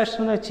ട്രാൻസാക്ഷൻ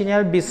എന്ന് വെച്ച്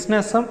കഴിഞ്ഞാൽ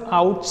ബിസിനസ്സും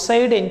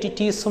ഔട്ട്സൈഡ്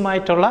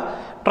എൻറ്റിറ്റീസുമായിട്ടുള്ള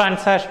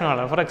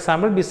ട്രാൻസാക്ഷനുകളാണ്. ഫോർ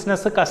എക്സാമ്പിൾ,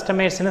 ബിസിനസ്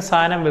കസ്റ്റമേഴ്സിന്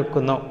സാധനം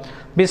വിൽക്കുന്നു.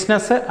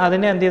 ബിസിനസ്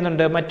അതിനെ എന്ത്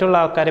ചെയ്യുന്നുണ്ട്? മറ്റുള്ള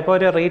ആൾക്കാർ, ഇപ്പോൾ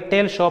ഒരു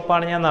റീറ്റെയിൽ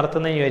ഷോപ്പാണ് ഞാൻ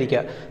നടത്തുന്നതെന്ന്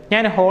വിചാരിക്കുക.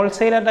 ഞാൻ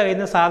ഹോൾസെയിലറുടെ കയ്യിൽ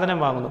നിന്ന്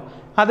സാധനം വാങ്ങുന്നു,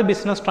 അത്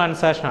ബിസിനസ്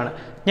ട്രാൻസാക്ഷനാണ്.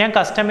 ഞാൻ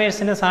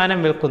കസ്റ്റമേഴ്സിന് സാധനം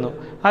വിൽക്കുന്നു,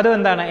 അതും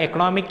എന്താണ്?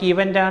 എക്കണോമിക്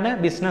ഈവൻ്റ് ആണ്,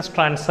 ബിസിനസ്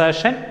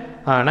ട്രാൻസാക്ഷൻ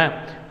ആണ്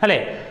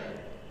അല്ലേ?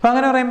 അപ്പോൾ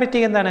അങ്ങനെ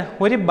പറയുമ്പോഴത്തേക്ക് എന്താണ്?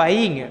 ഒരു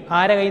ബൈയിങ്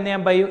ആരെ കയ്യിൽ നിന്ന്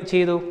ഞാൻ ബൈ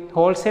ചെയ്തു?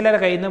 ഹോൾസെയിലറുടെ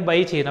കയ്യിൽ നിന്ന് ബൈ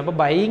ചെയ്യുന്നു. അപ്പോൾ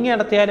ബൈയിങ്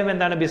നടത്തിയാലും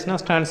എന്താണ്?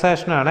 ബിസിനസ്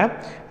ട്രാൻസാക്ഷനാണ്.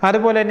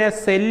 അതുപോലെ തന്നെ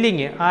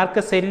സെല്ലിങ്,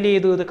 ആർക്ക് സെല്ല്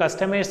ചെയ്തു? ഇത്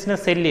കസ്റ്റമേഴ്സിന്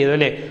സെല്ല് ചെയ്തു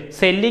അല്ലേ?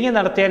 സെല്ലിങ്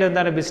നടത്തിയാലും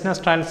എന്താണ്?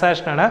 Business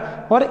ട്രാൻസാക്ഷനാണ്.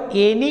 Or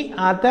any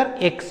other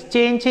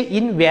exchange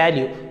in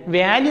value.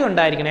 Value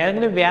ഉണ്ടായിരിക്കണം,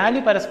 ഏതെങ്കിലും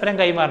വാല്യൂ പരസ്പരം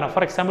കൈമാറണം.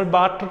 ഫോർ എക്സാമ്പിൾ,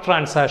 ബാർട്ടർ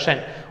ട്രാൻസാക്ഷൻ,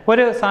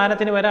 ഒരു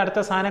സാധനത്തിന് വരെ അടുത്ത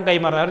സാധനം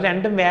കൈമാറുന്നത്. അവർ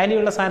രണ്ടും വാല്യൂ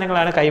ഉള്ള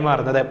സാധനങ്ങളാണ്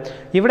കൈമാറുന്നത്.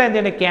 ഇവിടെ എന്ത്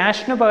ചെയ്യുന്നത്?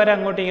 ക്യാഷിന് പകരം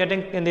അങ്ങോട്ടും ഇങ്ങോട്ടും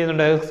എന്ത്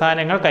ചെയ്യുന്നുണ്ട്?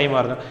 സാധനങ്ങൾ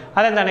കൈമാറുന്നു.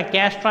 അതെന്താണ്?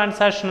 ക്യാഷ്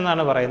ട്രാൻസാക്ഷൻ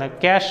എന്നാണ് പറയുന്നത്.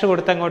 ക്യാഷ്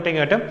കൊടുത്ത് അങ്ങോട്ടും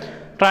ഇങ്ങോട്ടും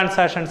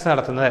ട്രാൻസാക്ഷൻസ്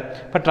നടത്തുന്നത്.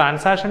 ഇപ്പോൾ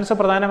ട്രാൻസാക്ഷൻസ്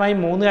പ്രധാനമായും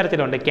 3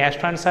 തരത്തിലുണ്ട്. ക്യാഷ്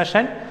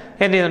ട്രാൻസാക്ഷൻ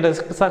എന്ത് ചെയ്യുന്നുണ്ട്?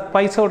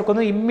 പൈസ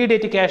കൊടുക്കുന്നു,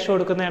 ഇമ്മീഡിയറ്റ് ക്യാഷ്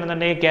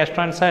കൊടുക്കുന്നതാണെന്നുണ്ടെങ്കിൽ ക്യാഷ്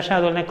ട്രാൻസാക്ഷൻ.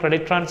 അതുപോലെ തന്നെ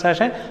ക്രെഡിറ്റ്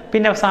ട്രാൻസാക്ഷൻ.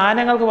 പിന്നെ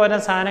സാധനങ്ങൾക്ക്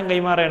പകരം സാധനം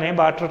കൈമാറുകയാണെങ്കിൽ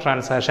ബാർട്ടർ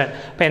ട്രാൻസാക്ഷൻ.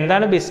 അപ്പോൾ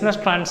എന്താണ്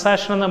ബിസിനസ്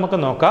ട്രാൻസാക്ഷൻ എന്ന് നമുക്ക്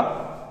നോക്കാം.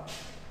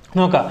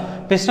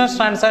 ബിസിനസ്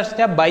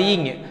ട്രാൻസാക്ഷൻ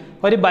ബൈയിങ്,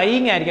 ഒരു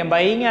ബൈയിങ് ആയിരിക്കാം.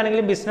 ബൈയിങ്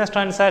ആണെങ്കിലും ബിസിനസ്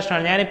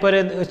ട്രാൻസാക്ഷനാണ്. ഞാനിപ്പോൾ ഒരു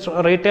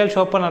റീറ്റെയിൽ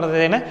ഷോപ്പ്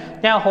നടത്തുന്നതിന്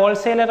ഞാൻ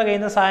ഹോൾസെയിലറുടെ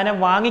കയ്യിൽ നിന്ന് സാധനം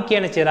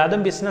വാങ്ങിക്കുകയാണ് ചെയ്തത്,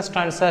 അതും ബിസിനസ്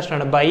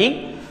ട്രാൻസാക്ഷനാണ്. ബൈയിങ്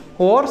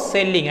ഓർ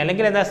സെല്ലിങ്,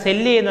 അല്ലെങ്കിൽ എന്താ?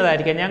 സെല്ല്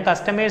ചെയ്യുന്നതായിരിക്കാം. ഞാൻ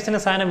കസ്റ്റമേഴ്സിന്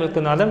സാധനം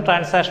വിൽക്കുന്നു, അതും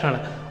ട്രാൻസാക്ഷനാണ്.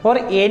 Or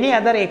any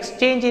other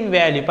exchange in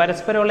value,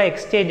 പരസ്പരമുള്ള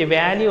എക്സ്ചേഞ്ച്,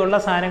 വാല്യൂ ഉള്ള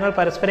സാധനങ്ങൾ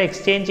പരസ്പരം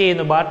എക്സ്ചേഞ്ച്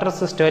ചെയ്യുന്നു, ബാർട്ടർ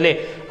സിസ്റ്റം അല്ലേ?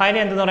 അതിനെ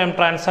എന്തെന്ന് പറയാം?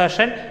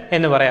 ട്രാൻസാക്ഷൻ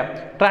എന്ന് പറയാം.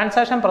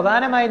 ട്രാൻസാക്ഷൻ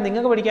പ്രധാനമായും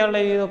നിങ്ങൾക്ക് പഠിക്കാനുള്ള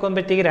രീതി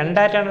നോക്കുമ്പോഴത്തേക്ക് 2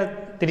 ആയിട്ടാണ്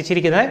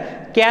തിരിച്ചിരിക്കുന്നത്.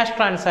 ക്യാഷ്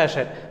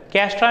ട്രാൻസാക്ഷൻ,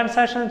 ക്യാഷ്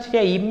ട്രാൻസാക്ഷൻ എന്ന്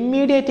വെച്ചാൽ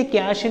ഇമ്മീഡിയറ്റ്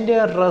ക്യാഷിൻ്റെ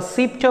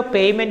റെസിപ്റ്റോ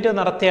പേയ്മെൻറ്റോ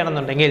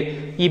നടത്തുകയാണെന്നുണ്ടെങ്കിൽ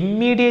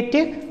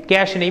ഇമ്മീഡിയറ്റ്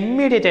ക്യാഷിന്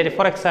ഇമ്മീഡിയറ്റ് ആയിട്ട്,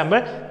 ഫോർ എക്സാമ്പിൾ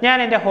ഞാൻ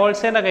എൻ്റെ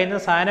ഹോൾസെയിലിൻ്റെ കയ്യിൽ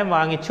നിന്ന് സാധനം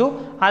വാങ്ങിച്ചു,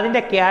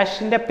 അതിൻ്റെ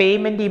ക്യാഷിൻ്റെ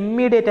പേയ്മെൻറ്റ്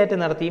ഇമ്മീഡിയറ്റ് ആയിട്ട്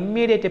നടത്തി,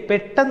 ഇമ്മീഡിയറ്റ്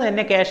പെട്ടെന്ന്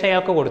തന്നെ ക്യാഷ്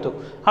അയാൾക്ക് കൊടുത്തു.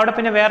 അവിടെ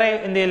പിന്നെ വേറെ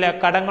എന്തെങ്കില്ല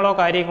കടങ്ങളോ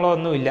കാര്യങ്ങളോ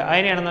ഒന്നുമില്ല.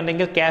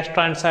 അതിനാണെന്നുണ്ടെങ്കിൽ ക്യാഷ്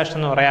ട്രാൻസാക്ഷൻ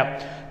എന്ന് പറയാം.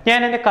 ഞാൻ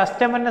എൻ്റെ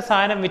കസ്റ്റമറിൻ്റെ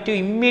സാധനം വിറ്റു,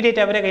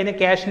 ഇമ്മീഡിയറ്റ് അവരെ കയ്യിൽ നിന്ന്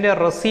ക്യാഷിൻ്റെ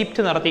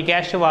റെസിപ്റ്റ് നടത്തി,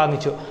 ക്യാഷ്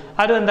വാങ്ങിച്ചു,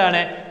 അതും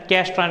എന്താണ്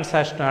ക്യാഷ്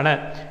ട്രാൻസാക്ഷനാണ്.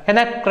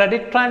 എന്നാൽ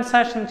ക്രെഡിറ്റ്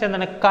ട്രാൻസാക്ഷൻ വെച്ചാൽ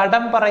എന്താണ്,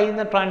 കടം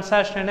പറയുന്ന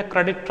ട്രാൻസാക്ഷനാണ്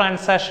ക്രെഡിറ്റ്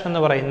ട്രാൻസാക്ഷൻ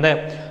എന്ന് പറയുന്നത്.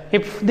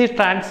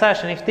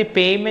 If the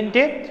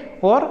payment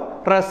or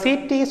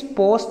receipt is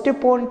post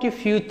porn to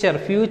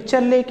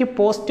ഫ്യൂച്ചറിലേക്ക്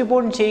post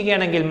porn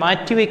ചെയ്യുകയാണെങ്കിൽ,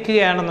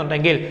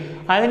 മാറ്റിവെക്കുകയാണെന്നുണ്ടെങ്കിൽ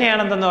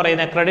അതിനെയാണെന്തെന്ന്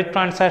പറയുന്നത് ക്രെഡിറ്റ്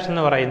ട്രാൻസാക്ഷൻ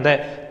എന്ന് പറയുന്നത്.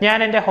 ഞാൻ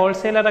എൻ്റെ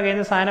ഹോൾസെയിലറുടെ കയ്യിൽ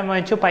നിന്ന് സാധനം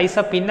വാങ്ങിച്ചു, പൈസ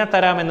പിന്നെ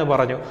തരാമെന്ന്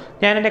പറഞ്ഞു.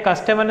 ഞാൻ എൻ്റെ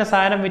കസ്റ്റമറിന്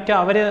സാധനം വിറ്റു,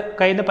 അവർ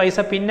കയ്യിൽ നിന്ന് പൈസ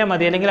പിന്നെ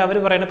മതി, അല്ലെങ്കിൽ അവർ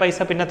പറയുന്നത് പൈസ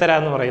പിന്നെ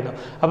തരാമെന്ന് പറയുന്നു.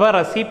 അപ്പോൾ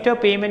റെസിപ്റ്റോ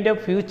പേയ്മെൻറ്റോ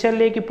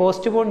ഫ്യൂച്ചറിലേക്ക്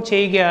പോസ്റ്റ് പോൺ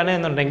ചെയ്യുകയാണ്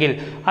എന്നുണ്ടെങ്കിൽ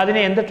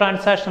അതിനെ എന്ത്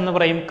ട്രാൻസാക്ഷൻ എന്ന്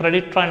പറയും,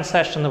 ക്രെഡിറ്റ്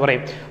ട്രാൻസാക്ഷൻ എന്ന്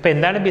പറയും. അപ്പോൾ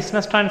എന്താണ്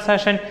business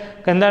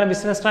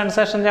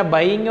transaction?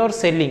 Buying or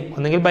selling,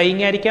 ഒന്നുകിൽ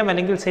ബൈയിങ് ആയിരിക്കാം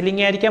അല്ലെങ്കിൽ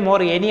സെല്ലിംഗ് ആയിരിക്കാം,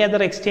 or any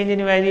other exchange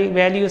in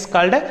values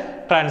called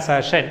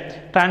transaction.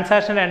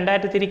 Transaction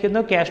രണ്ടായിട്ട് തിരിക്കുന്നു,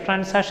 cash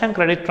transaction,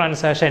 credit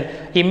transaction.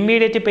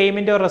 Immediate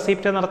പേയ്മെൻറ്റോ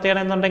റെസിപ്റ്റോ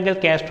നടത്തുകയാണെന്നുണ്ടെങ്കിൽ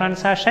cash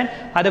transaction,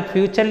 അത്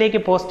ഫ്യൂച്ചറിലേക്ക്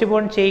പോസ്റ്റ്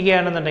പോൺ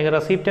ചെയ്യുകയാണെന്നുണ്ടെങ്കിൽ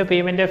റെസിപ്റ്റോ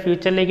പേയ്മെൻറ്റോ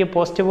ഫ്യൂച്ചറിലേക്ക്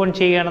പോസ്റ്റ് പോൺ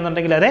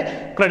ചെയ്യുകയാണെന്നുണ്ടെങ്കിൽ അത്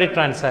ക്രെഡിറ്റ്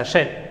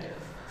ട്രാൻസാക്ഷൻ.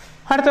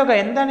 അടുത്തൊക്കെ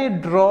എന്താണ് ഈ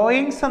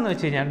ഡ്രോയിങ്സ് എന്ന്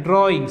വെച്ച് കഴിഞ്ഞാൽ,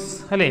 ഡ്രോയിങ്സ്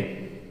അല്ലേ,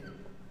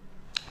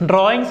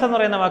 ഡ്രോയിങ്സ് എന്ന്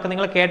പറയുന്ന വാക്ക്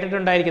നിങ്ങൾ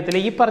കേട്ടിട്ടുണ്ടായിരിക്കത്തില്ല.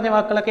 ഈ പറഞ്ഞ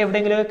വാക്കുകളൊക്കെ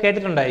എവിടെയെങ്കിലും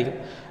കേട്ടിട്ടുണ്ടായിരിക്കും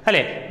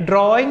അല്ലേ.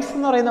 ഡ്രോയിങ്സ്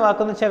എന്ന് പറയുന്ന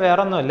വാക്കെന്ന് വെച്ചാൽ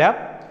വേറെ ഒന്നുമില്ല,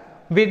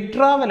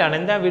 വിഡ്രോവലാണ്.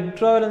 എന്താ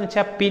വിഡ്രോവൽ എന്ന്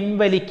വെച്ചാൽ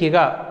പിൻവലിക്കുക.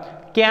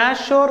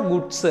 ക്യാഷ് ഓർ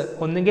ഗുഡ്സ്,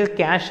 ഒന്നുകിൽ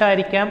ക്യാഷ്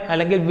ആയിരിക്കാം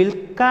അല്ലെങ്കിൽ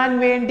വിൽക്കാൻ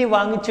വേണ്ടി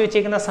വാങ്ങിച്ചു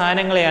വെച്ചിരിക്കുന്ന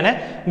സാധനങ്ങളെയാണ്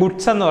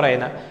ഗുഡ്സ് എന്ന്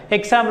പറയുന്നത്.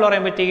 എക്സാമ്പിൾ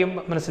പറയുമ്പോഴത്തേക്കും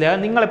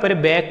മനസ്സിലാകും, നിങ്ങളിപ്പോൾ ഒരു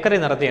ബേക്കറി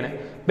നടത്തിയാണ്,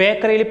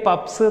 ബേക്കറിയിൽ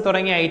പപ്സ്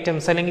തുടങ്ങിയ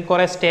ഐറ്റംസ് അല്ലെങ്കിൽ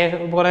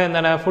കുറേ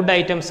എന്താണ് ഫുഡ്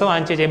ഐറ്റംസ്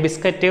വാങ്ങിച്ചു വെച്ചേക്കും,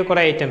 ബിസ്ക്കറ്റ്,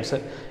 കുറേ ഐറ്റംസ്,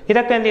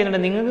 ഇതൊക്കെ എന്ത്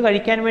ചെയ്യുന്നുണ്ട്, നിങ്ങൾക്ക്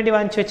കഴിക്കാൻ വേണ്ടി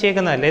വാങ്ങിച്ചു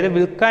വെച്ചേക്കുന്നതല്ല, ഇത്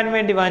വിൽക്കാൻ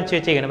വേണ്ടി വാങ്ങിച്ചു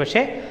വെച്ചേക്കുന്നത്.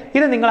 പക്ഷേ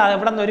ഇത് നിങ്ങൾ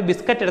അവിടെ നിന്ന് ഒരു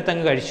ബിസ്ക്കറ്റ്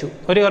എടുത്തങ്ങ് കഴിച്ചു,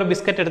 ഒരു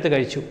ബിസ്ക്കറ്റ് എടുത്ത്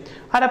കഴിച്ചു.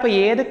 അതപ്പോൾ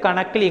ഏത്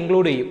കണക്കിൽ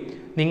ഇൻക്ലൂഡ് ചെയ്യും?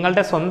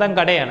 നിങ്ങളുടെ സ്വന്തം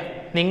കടയാണ്,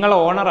 നിങ്ങൾ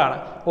ഓണറാണ്,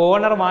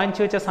 ഓണർ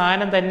വാങ്ങിച്ചു വെച്ച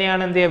സാധനം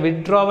തന്നെയാണ് എന്ത് ചെയ്യുക,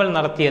 വിഡ്രോവൽ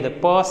നടത്തിയത്,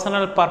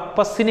 പേഴ്സണൽ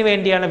പർപ്പസിന്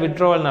വേണ്ടിയാണ്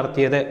വിഡ്രോവൽ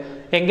നടത്തിയത്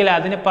എങ്കിൽ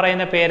അതിന്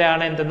പറയുന്ന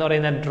പേരാണ് എന്തെന്ന്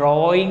പറയുന്നത്,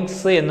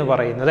 ഡ്രോയിങ്സ് എന്ന്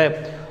പറയുന്നത്.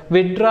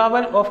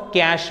 വിഡ്രോവൽ ഓഫ്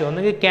ക്യാഷ്,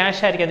 ഒന്നുകിൽ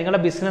ക്യാഷ് ആയിരിക്കാം,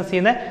 നിങ്ങളുടെ ബിസിനസ്സിൽ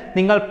നിന്ന്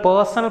നിങ്ങൾ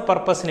പേഴ്സണൽ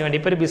പർപ്പസിന് വേണ്ടി,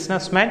 ഇപ്പോൾ ഒരു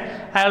ബിസിനസ്മാൻ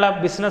അയാൾ ആ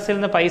ബിസിനസ്സിൽ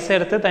നിന്ന് പൈസ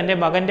എടുത്ത് തൻ്റെ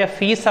മകൻ്റെ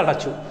ഫീസ്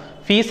അടച്ചു.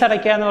 ഫീസ്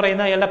അടയ്ക്കുക എന്ന്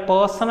പറയുന്നത് അയാളുടെ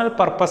പേഴ്സണൽ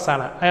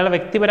പർപ്പസാണ്, അയാളുടെ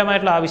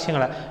വ്യക്തിപരമായിട്ടുള്ള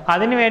ആവശ്യങ്ങൾ.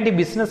 അതിനുവേണ്ടി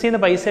ബിസിനസ്സിൽ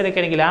നിന്ന് പൈസ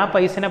എടുക്കണമെങ്കിൽ ആ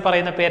പൈസനെ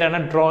പറയുന്ന പേരാണ്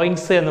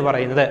ഡ്രോയിങ്സ് എന്ന്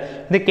പറയുന്നത്.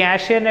 ഇത്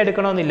ക്യാഷ് തന്നെ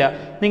എടുക്കണമെന്നില്ല.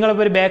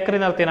 നിങ്ങളിപ്പോൾ ഒരു ബേക്കറി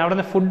നടത്തിയാണ്, അവിടെ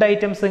നിന്ന് ഫുഡ്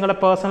ഐറ്റംസ് നിങ്ങളുടെ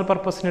പേഴ്സണൽ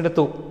പർപ്പസിന്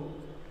എടുത്തു,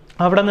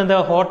 അവിടെ നിന്ന്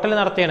ഹോട്ടൽ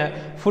നടത്തിയാണ്,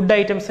 ഫുഡ്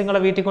ഐറ്റംസ് നിങ്ങളെ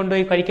വീട്ടിൽ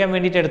കൊണ്ടുപോയി കഴിക്കാൻ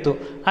വേണ്ടിയിട്ട് എടുത്തു,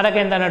 അതൊക്കെ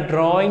എന്താണ്,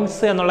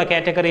 ഡ്രോയിങ്സ് എന്നുള്ള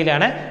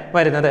കാറ്റഗറിയിലാണ്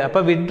വരുന്നത്.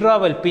 അപ്പോൾ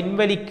വിഡ്രോവൽ,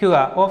 പിൻവലിക്കുക,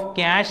 ഓഫ്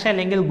ക്യാഷ്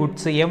അല്ലെങ്കിൽ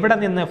ഗുഡ്സ്, എവിടെ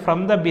നിന്ന്,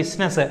 from the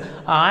business.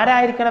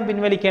 ആരായിരിക്കണം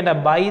പിൻവലിക്കേണ്ട,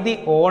 by the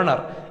owner.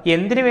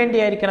 എന്തിനു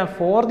വേണ്ടിയായിരിക്കണം,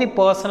 for the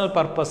personal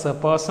purpose,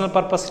 personal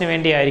പർപ്പസിന്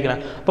വേണ്ടിയായിരിക്കണം.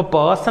 അപ്പോൾ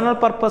പേഴ്സണൽ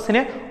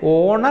പർപ്പസിന്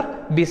ഓണർ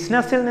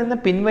ബിസിനസ്സിൽ നിന്ന്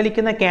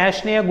പിൻവലിക്കുന്ന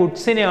ക്യാഷിനെയോ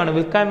ഗുഡ്സിനെയാണ്,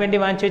 വിൽക്കാൻ വേണ്ടി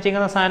വാങ്ങിച്ചു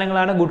വെച്ചിരിക്കുന്ന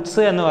സാധനങ്ങളാണ്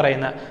ഗുഡ്സ് എന്ന്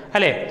പറയുന്നത്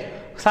അല്ലേ.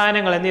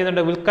 സാധനങ്ങൾ എന്ത്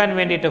ചെയ്യുന്നുണ്ട്, വിൽക്കാൻ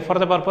വേണ്ടിയിട്ട്, ഫോർ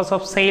ദ പർപ്പസ്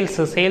ഓഫ്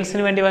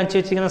സെയിൽസിന് വേണ്ടി വാങ്ങിച്ചു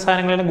വെച്ചിരിക്കുന്ന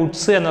സാധനങ്ങളാണ്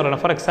ഗുഡ്സ് എന്ന്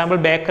പറയുന്നത്. ഫോർ എക്സാമ്പിൾ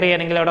ബേക്കറി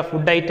ആണെങ്കിൽ അവിടെ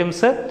ഫുഡ്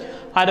ഐറ്റംസ്,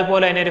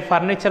 അതുപോലെ തന്നെ ഒരു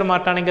ഫർണിച്ചർ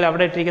മാർട്ടാണെങ്കിൽ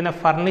അവിടെ ഇട്ടിരിക്കുന്ന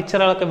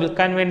ഫർണിച്ചറുകളൊക്കെ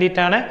വിൽക്കാൻ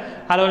വേണ്ടിയിട്ടാണ്.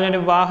 അതുപോലെ തന്നെ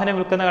വാഹനം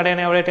വിൽക്കുന്ന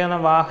കടയാണെങ്കിൽ അവിടെ ഇട്ടിരിക്കുന്ന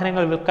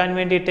വാഹനങ്ങൾ വിൽക്കാൻ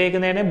വേണ്ടി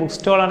ഇട്ടേക്കുന്നതിന്, ബുക്ക്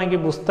സ്റ്റോൾ ആണെങ്കിൽ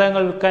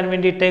പുസ്തകങ്ങൾ വിൽക്കാൻ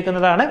വേണ്ടി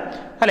ഇട്ടേക്കുന്നതാണ്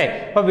അല്ലേ.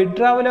 അപ്പോൾ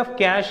withdrawal of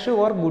cash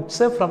or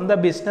goods from the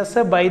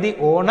business by the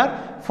owner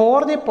for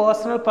the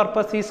personal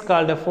purpose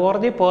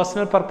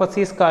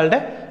is called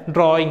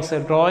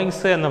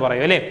drawings എന്ന്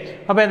പറയും അല്ലേ.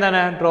 അപ്പോൾ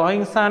എന്താണ്,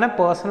 ഡ്രോയിങ്സ് ആണ്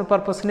പേഴ്സണൽ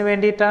പർപ്പസിന്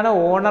വേണ്ടിയിട്ടാണ്,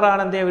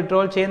 ഓണറാണ് എന്ത്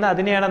വിഡ്രോവൽ ചെയ്യുന്നത്,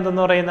 അതിനെയാണ്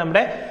എന്തെന്ന് പറയുന്നത്,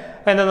 നമ്മുടെ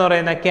എന്തെന്ന്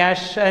പറയുന്നത്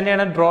ക്യാഷ്,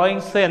 അതിനെയാണ്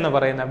ഡ്രോയിങ്സ് എന്ന്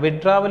പറയുന്നത്.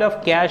 Withdrawal of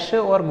cash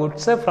or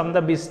goods from the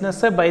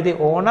business by the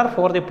owner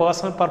for the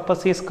personal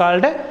purpose is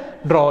called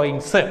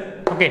drawings.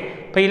 Okay,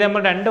 അപ്പോൾ ഇതിൽ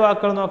നമ്മൾ രണ്ട്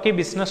വാക്കുകൾ നോക്കി.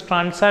 ബിസിനസ്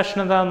ട്രാൻസാക്ഷൻ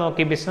എന്താണെന്ന്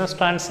നോക്കി. ബിസിനസ്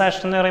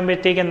ട്രാൻസാക്ഷൻ എന്ന്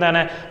പറയുമ്പോഴത്തേക്ക്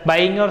എന്താണ്,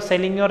 buying or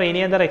selling or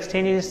any other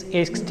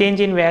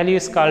exchange in value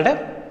is called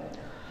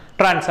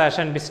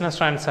transaction, business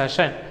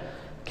transaction.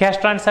 Cash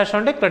transaction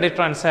ഉണ്ട്, ക്രെഡിറ്റ്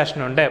ട്രാൻസാക്ഷൻ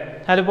ഉണ്ട്.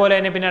 അതുപോലെ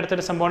തന്നെ പിന്നെ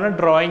അടുത്തൊരു സംഭവമാണ്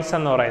ഡ്രോയിങ്സ്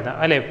എന്ന് പറയുന്നത്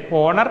അല്ലേ.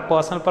 ഓണർ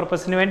പേഴ്സണൽ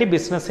പർപ്പസിന് വേണ്ടി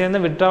ബിസിനസ്സിൽ നിന്ന്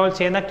വിഡ്രോവൽ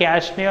ചെയ്യുന്ന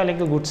ക്യാഷിനെയോ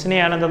അല്ലെങ്കിൽ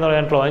ഗുഡ്സിനെയാണ് എന്തെന്ന്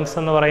പറയുന്നത് ഡ്രോയിങ്സ്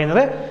എന്ന്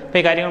പറയുന്നത്. അപ്പോൾ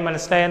ഈ കാര്യങ്ങൾ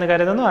മനസ്സിലായെന്ന്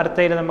കരുതുന്നു.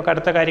 അടുത്തതിൽ നമുക്ക്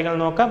അടുത്ത കാര്യങ്ങൾ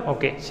നോക്കാം.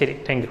 ഓക്കെ, ശരി,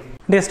 താങ്ക് യു.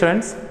 ഡിയർ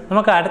സ്റ്റുഡൻസ്,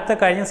 നമുക്ക് അടുത്ത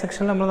കഴിഞ്ഞ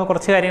സെക്ഷനിൽ നമ്മൾ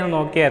കുറച്ച് കാര്യങ്ങൾ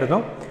നോക്കിയായിരുന്നു.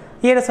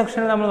 ഈ ഒരു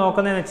സെക്ഷനിൽ നമ്മൾ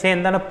നോക്കുന്നതെന്ന് വെച്ചാൽ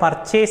എന്താണ്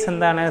പർച്ചേസ്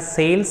എന്താണ്,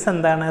 സെയിൽസ്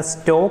എന്താണ്,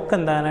 സ്റ്റോക്ക്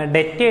എന്താണ്,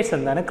 ഡെറ്റേഴ്സ്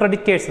എന്താണ്,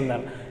 ക്രെഡിറ്റേഴ്സ്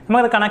എന്താണ്,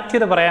 നമുക്കത് കണക്ട്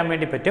ചെയ്ത് പറയാൻ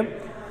വേണ്ടി പറ്റും.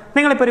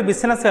 നിങ്ങളിപ്പോൾ ഒരു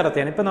ബിസിനസ്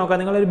നടത്തിയാണ്, ഇപ്പോൾ നോക്കാം,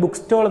 നിങ്ങളൊരു ബുക്ക്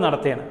സ്റ്റോൾ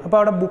നടത്തിയാണ്. അപ്പോൾ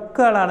അവിടെ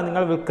ബുക്കുകളാണ്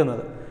നിങ്ങൾ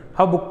വിൽക്കുന്നത്.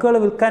 ആ ബുക്കുകൾ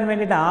വിൽക്കാൻ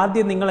വേണ്ടിയിട്ട്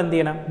ആദ്യം നിങ്ങൾ എന്ത്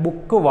ചെയ്യണം,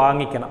 ബുക്ക്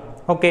വാങ്ങിക്കണം.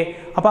 ഓക്കെ,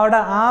 അപ്പോൾ അവിടെ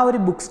ആ ഒരു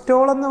ബുക്ക്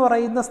സ്റ്റോൾ എന്ന്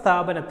പറയുന്ന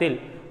സ്ഥാപനത്തിൽ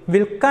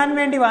വിൽക്കാൻ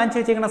വേണ്ടി വാങ്ങിച്ചു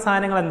വെച്ചിരിക്കുന്ന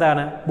സാധനങ്ങൾ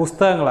എന്താണ്?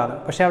 പുസ്തകങ്ങളാണ്.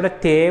 പക്ഷേ അവിടെ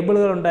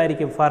ടേബിളുകൾ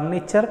ഉണ്ടായിരിക്കും,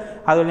 ഫർണിച്ചർ,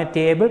 അതുപോലെ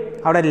ടേബിൾ,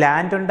 അവിടെ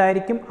ലാൻഡ്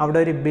ഉണ്ടായിരിക്കും, അവിടെ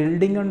ഒരു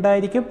ബിൽഡിംഗ്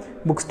ഉണ്ടായിരിക്കും,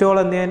 ബുക്ക് സ്റ്റോൾ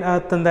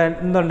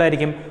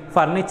എന്തുണ്ടായിരിക്കും,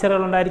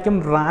 ഫർണിച്ചറുകൾ ഉണ്ടായിരിക്കും,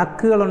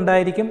 റാക്കുകൾ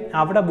ഉണ്ടായിരിക്കും,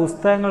 അവിടെ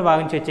പുസ്തകങ്ങൾ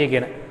വാങ്ങിച്ചു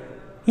വെച്ചേക്കാണ്.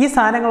 ഈ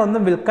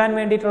സാധനങ്ങളൊന്നും വിൽക്കാൻ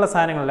വേണ്ടിയിട്ടുള്ള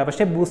സാധനങ്ങളല്ല,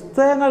 പക്ഷേ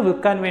പുസ്തകങ്ങൾ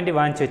വിൽക്കാൻ വേണ്ടി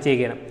വാങ്ങിച്ചു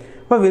വെച്ചേക്കാണ്.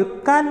 അപ്പോൾ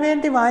വിൽക്കാൻ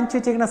വേണ്ടി വാങ്ങിച്ചു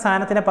വെച്ചിരിക്കുന്ന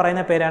സാധനത്തിനെ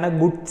പറയുന്ന പേരാണ്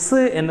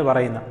ഗുഡ്സ് എന്ന്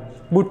പറയുന്നത്.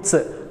 ഗുഡ്സ്.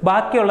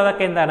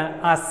 ബാക്കിയുള്ളതൊക്കെ എന്താണ്?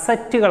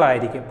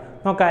 അസറ്റുകളായിരിക്കും.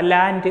 നോക്കാം,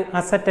 ലാൻഡ്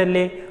അസറ്റ്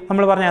അല്ലേ,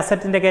 നമ്മൾ പറഞ്ഞ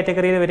അസറ്റിൻ്റെ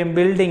കാറ്റഗറിയിൽ വരും.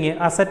 ബിൽഡിങ്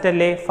അസറ്റ്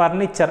അല്ലേ,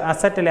 ഫർണിച്ചർ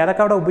അസറ്റ് അല്ലേ,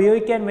 അതൊക്കെ അവിടെ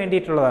ഉപയോഗിക്കാൻ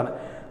വേണ്ടിയിട്ടുള്ളതാണ്.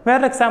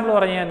 വേറൊരു എക്സാമ്പിൾ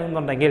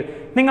പറഞ്ഞാണെന്നുണ്ടെങ്കിൽ,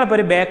 നിങ്ങളിപ്പോൾ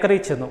ഒരു ബേക്കറി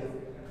ചെന്നു,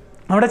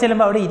 അവിടെ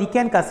ചെല്ലുമ്പോൾ അവിടെ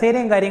ഇരിക്കാൻ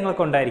കസേരയും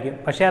കാര്യങ്ങളൊക്കെ ഉണ്ടായിരിക്കും,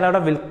 പക്ഷേ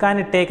അതവിടെ വിൽക്കാൻ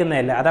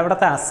ഇട്ടേക്കുന്നതല്ല,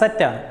 അതവിടുത്തെ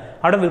അസറ്റാണ്.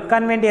 അവിടെ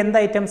വിൽക്കാൻ വേണ്ടി എന്ത്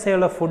ഐറ്റംസേ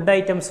ഉള്ളൂ? ഫുഡ്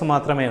ഐറ്റംസ്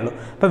മാത്രമേ ഉള്ളൂ.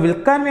 അപ്പോൾ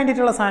വിൽക്കാൻ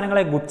വേണ്ടിയിട്ടുള്ള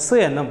സാധനങ്ങളെ ഗുഡ്സ്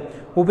എന്നും,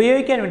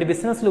 ഉപയോഗിക്കാൻ വേണ്ടി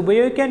ബിസിനസ്സിൽ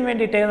ഉപയോഗിക്കാൻ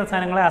വേണ്ടി ഇട്ടേക്കുന്ന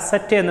സാധനങ്ങളെ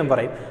അസറ്റ് എന്നും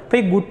പറയും. അപ്പോൾ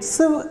ഈ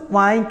ഗുഡ്സ്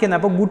വാങ്ങിക്കുന്ന,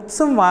 അപ്പോൾ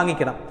ഗുഡ്സും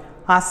വാങ്ങിക്കണം.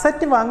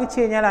 അസറ്റ് വാങ്ങിച്ചു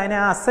കഴിഞ്ഞാൽ അതിനെ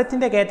ആ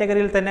അസറ്റിൻ്റെ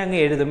കാറ്റഗറിയിൽ തന്നെ അങ്ങ്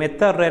എഴുതും,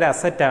 എത്ര രൂപയുടെ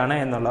അസറ്റാണ്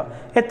എന്നുള്ളത്.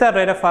 എത്ര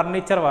രൂപയുടെ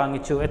ഫർണിച്ചർ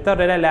വാങ്ങിച്ചു, എത്ര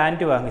രൂപയുടെ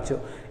ലാൻഡ് വാങ്ങിച്ചു.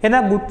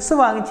 എന്നാൽ ഗുഡ്സ്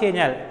വാങ്ങിച്ചു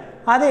കഴിഞ്ഞാൽ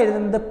അത്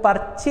എഴുതുന്നത്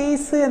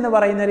പർച്ചേസ് എന്ന്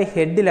പറയുന്ന ഒരു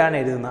ഹെഡിലാണ്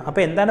എഴുതുന്നത്.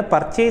 അപ്പോൾ എന്താണ്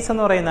പർച്ചേസ്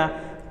എന്ന് പറയുന്നത്?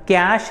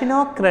 ക്യാഷിനോ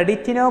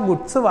ക്രെഡിറ്റിനോ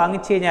ഗുഡ്സ്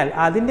വാങ്ങിച്ചു കഴിഞ്ഞാൽ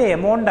അതിൻ്റെ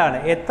എമൗണ്ടാണ്.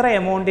 എത്ര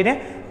എമൗണ്ടിന്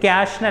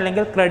ക്യാഷിന്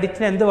അല്ലെങ്കിൽ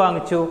ക്രെഡിറ്റിന് എന്ത്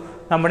വാങ്ങിച്ചു?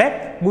 നമ്മുടെ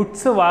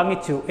ഗുഡ്സ്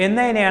വാങ്ങിച്ചു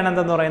എന്നതിനെയാണ്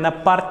എന്തെന്ന് പറയുന്നത്?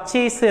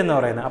 പർച്ചേസ് എന്ന്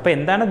പറയുന്നത്. അപ്പോൾ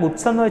എന്താണ്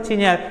ഗുഡ്സ് എന്ന് വെച്ച്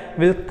കഴിഞ്ഞാൽ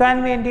വിൽക്കാൻ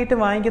വേണ്ടിയിട്ട്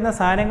വാങ്ങിക്കുന്ന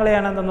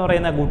സാധനങ്ങളെയാണ് എന്തെന്ന്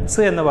പറയുന്നത്?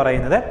 ഗുഡ്സ് എന്ന്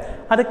പറയുന്നത്.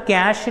 അത്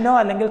ക്യാഷിനോ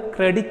അല്ലെങ്കിൽ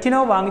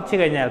ക്രെഡിറ്റിനോ വാങ്ങിച്ചു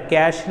കഴിഞ്ഞാൽ,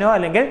 ക്യാഷിനോ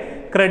അല്ലെങ്കിൽ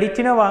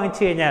ക്രെഡിറ്റിനോ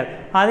വാങ്ങിച്ചു കഴിഞ്ഞാൽ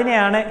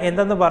അതിനെയാണ്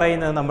എന്തെന്ന്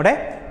പറയുന്നത്? നമ്മുടെ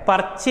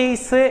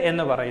പർച്ചേസ്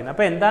എന്ന് പറയുന്നത്.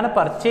 അപ്പോൾ എന്താണ്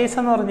പർച്ചേസ്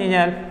എന്ന് പറഞ്ഞു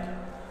കഴിഞ്ഞാൽ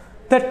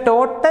the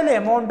total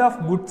amount of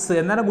goods.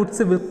 എന്താണ്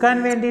ഗുഡ്സ്? വിൽക്കാൻ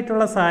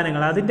വേണ്ടിയിട്ടുള്ള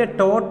സാധനങ്ങൾ, അതിൻ്റെ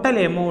ടോട്ടൽ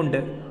എമൗണ്ട്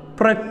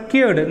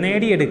പ്രൊക്യൂർഡ്,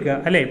 നേടിയെടുക്കുക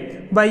അല്ലേ,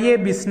 ബൈ എ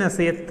ബിസിനസ്.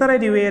 എത്ര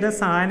രൂപയുടെ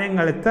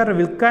സാധനങ്ങൾ, എത്ര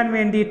വിൽക്കാൻ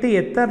വേണ്ടിയിട്ട്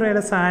എത്ര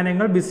രൂപയുടെ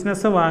സാധനങ്ങൾ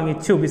ബിസിനസ്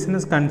വാങ്ങിച്ചു,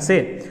 ബിസിനസ്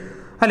കൺസേൺ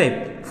അല്ലേ,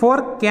 ഫോർ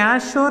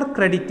ക്യാഷ് ഓർ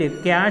ക്രെഡിറ്റ്.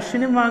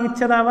 ക്യാഷിനും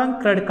വാങ്ങിച്ചതാവാം,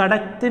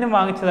 കടത്തിനും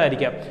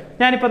വാങ്ങിച്ചതായിരിക്കാം.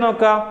 ഞാനിപ്പോൾ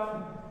നോക്കാം,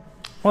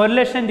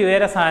 1,00,000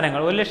 രൂപയുടെ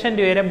സാധനങ്ങൾ, 1,00,000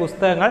 രൂപയുടെ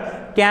പുസ്തകങ്ങൾ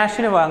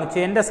ക്യാഷിന് വാങ്ങിച്ചു.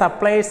 എൻ്റെ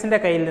സപ്ലയേഴ്സിൻ്റെ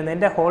കയ്യിൽ നിന്ന്,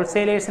 എൻ്റെ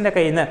ഹോൾസെയിലേഴ്സിൻ്റെ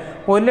കയ്യിൽ നിന്ന്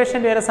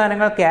 1,00,000 രൂപയുടെ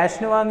സാധനങ്ങൾ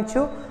ക്യാഷിന്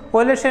വാങ്ങിച്ചു,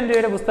 1,00,000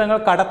 രൂപയുടെ പുസ്തകങ്ങൾ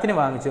കടത്തിന്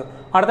വാങ്ങിച്ചു.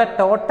 അവിടുത്തെ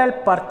ടോട്ടൽ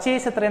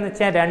പർച്ചേസ് എത്രയെന്ന്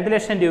വെച്ചാൽ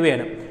 2,00,000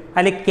 രൂപയാണ്.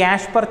 അതിൽ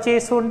ക്യാഷ്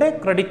പർച്ചേസും ഉണ്ട്,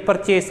 ക്രെഡിറ്റ്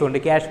പർച്ചേസും ഉണ്ട്.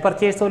 ക്യാഷ്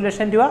പർച്ചേസ്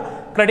 1,00,000 രൂപ,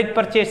 ക്രെഡിറ്റ്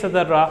പർച്ചേസ്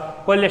എത്ര രൂപ?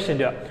 1,00,000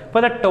 രൂപ.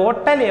 അപ്പോൾ the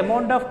total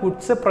amount of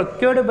goods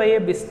procured by A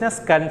business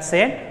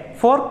concern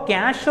for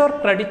cash or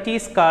credit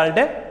is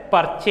called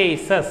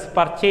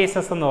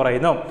purchases എന്ന്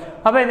പറയുന്നു.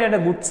 അപ്പോൾ എന്താണ്?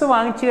 ഗുഡ്സ്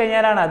വാങ്ങിച്ചു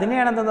കഴിഞ്ഞാലാണ്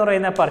അതിനെയാണ് എന്തെന്ന്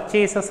പറയുന്നത്?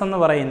 പർച്ചേസസ് എന്ന്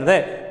പറയുന്നത്.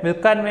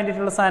 വിൽക്കാൻ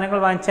വേണ്ടിയിട്ടുള്ള സാധനങ്ങൾ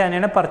വാങ്ങിച്ചാൽ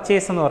അതിനെയാണ്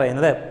പർച്ചേസ് എന്ന്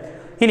പറയുന്നത്.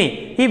 ഇനി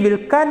ഈ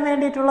വിൽക്കാൻ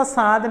വേണ്ടിയിട്ടുള്ള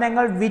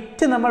സാധനങ്ങൾ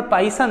വിറ്റ് നമ്മൾ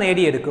പൈസ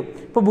നേടിയെടുക്കും.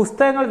 ഇപ്പോൾ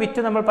പുസ്തകങ്ങൾ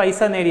വിറ്റ് നമ്മൾ പൈസ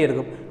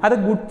നേടിയെടുക്കും. അത്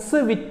ഗുഡ്സ്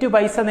വിറ്റ്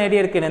പൈസ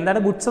നേടിയെടുക്കുന്നത്. എന്താണ്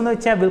ഗുഡ്സ് എന്ന്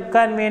വെച്ചാൽ?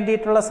 വിൽക്കാൻ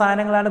വേണ്ടിയിട്ടുള്ള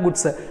സാധനങ്ങളാണ്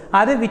ഗുഡ്സ്.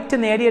 അത് വിറ്റ്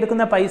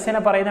നേടിയെടുക്കുന്ന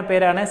പൈസനെ പറയുന്ന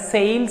പേരാണ്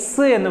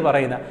സെയിൽസ് എന്ന്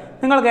പറയുന്നത്.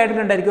 നിങ്ങൾ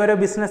കേട്ടിട്ടുണ്ടായിരിക്കും, ഓരോ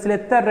ബിസിനസ്സിൽ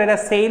എത്ര രൂപയുടെ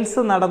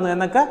സെയിൽസ് നടന്നു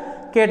എന്നൊക്കെ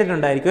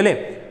കേട്ടിട്ടുണ്ടായിരിക്കും അല്ലേ.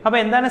 അപ്പോൾ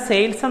എന്താണ്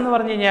സെയിൽസ് എന്ന്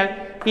പറഞ്ഞു കഴിഞ്ഞാൽ?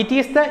 ഇറ്റ്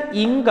ഈസ് ദ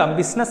ഇൻകം,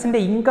 ബിസിനസ്സിൻ്റെ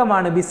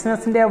ഇൻകമാണ്,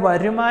 ബിസിനസ്സിൻ്റെ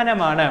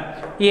വരുമാനമാണ്.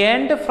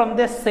 Earned from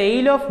the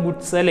sale of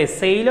goods അല്ലേ.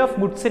 സെയിൽ ഓഫ്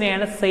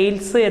ഗുഡ്സിനെയാണ്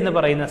സെയിൽസ് എന്ന്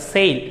പറയുന്നത്.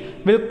 സെയിൽ,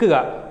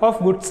 വിൽക്കുക,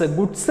 ഓഫ് ഗുഡ്സ്,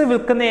 ഗുഡ്സ്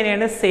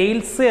വിൽക്കുന്നതിനെയാണ്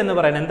സെയിൽസ് എന്ന്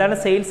പറയുന്നത്. എന്താണ്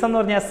സെയിൽസ് എന്ന്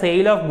പറഞ്ഞാൽ?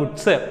 Sale of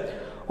goods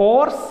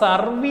or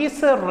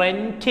service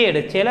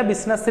rented. ചില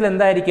ബിസിനസ്സിൽ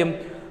എന്തായിരിക്കും?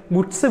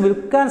 ഗുഡ്സ്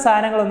വിൽക്കാൻ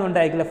സാധനങ്ങളൊന്നും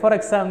ഉണ്ടായിരിക്കില്ല. ഫോർ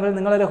എക്സാമ്പിൾ,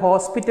 നിങ്ങളൊരു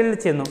ഹോസ്പിറ്റലിൽ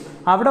ചെന്നു,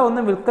 അവിടെ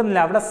ഒന്നും വിൽക്കുന്നില്ല,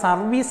 അവിടെ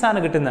സർവീസാണ്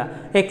കിട്ടുന്നത്.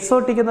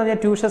 എക്സോട്ടിക് എന്ന് പറഞ്ഞാൽ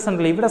ട്യൂഷൻസ്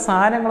ഉണ്ടല്ലോ, ഇവിടെ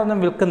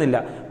സാധനങ്ങളൊന്നും വിൽക്കുന്നില്ല,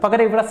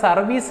 പകരം ഇവിടെ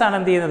സർവീസാണ്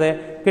എന്ത് ചെയ്യുന്നത്?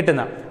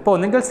 കിട്ടുന്നത്. അപ്പോൾ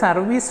ഒന്നുകിൽ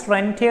സർവീസ്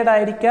റെൻറ്റഡ്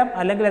ആയിരിക്കാം,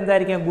 അല്ലെങ്കിൽ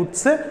എന്തായിരിക്കാം?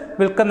 ഗുഡ്സ്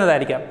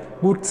വിൽക്കുന്നതായിരിക്കാം.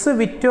 ഗുഡ്സ്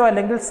വിറ്റോ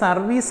അല്ലെങ്കിൽ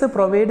സർവീസ്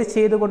പ്രൊവൈഡ്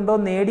ചെയ്തുകൊണ്ടോ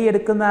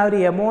നേടിയെടുക്കുന്ന ആ ഒരു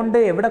എമൗണ്ട്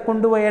എവിടെ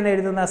കൊണ്ടുപോയാണ്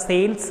എഴുതുന്നത്?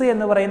 സെയിൽസ്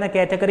എന്ന് പറയുന്ന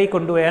കാറ്റഗറി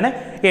കൊണ്ടുപോയാണ്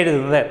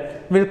എഴുതുന്നത്.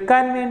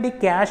 വിൽക്കാൻ വേണ്ടി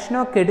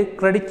ക്യാഷിനോ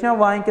ക്രെഡിറ്റിനോ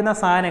വാങ്ങിക്കുന്ന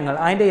സാധനങ്ങൾ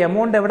അതിൻ്റെ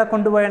എമൗണ്ട് എവിടെ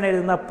കൊണ്ടുപോയാണ്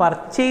എഴുതുന്നത്?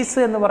 പർച്ചേസ്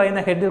എന്ന് പറയുന്ന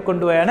ഹെഡിൽ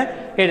കൊണ്ടുപോയാണ്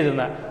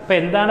എഴുതുന്നത്. അപ്പോൾ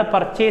എന്താണ്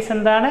പർച്ചേസ്,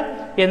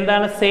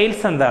 എന്താണ്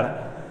സെയിൽസ് എന്താണ്?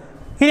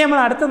 ഇനി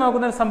നമ്മൾ അടുത്ത്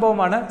നോക്കുന്ന ഒരു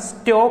സംഭവമാണ്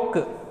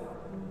സ്റ്റോക്ക്.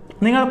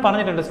 നിങ്ങൾ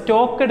പറഞ്ഞിട്ടുണ്ട്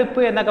സ്റ്റോക്ക് എടുപ്പ്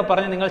എന്നൊക്കെ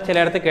പറഞ്ഞ് നിങ്ങൾ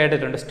ചിലയിടത്ത്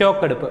കേട്ടിട്ടുണ്ട്.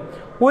 സ്റ്റോക്ക് എടുപ്പ്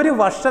ഒരു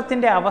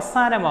വർഷത്തിൻ്റെ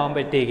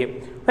അവസാനമാകുമ്പോഴത്തേക്കും,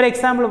 ഒരു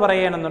എക്സാമ്പിൾ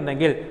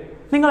പറയുകയാണെന്നുണ്ടെങ്കിൽ,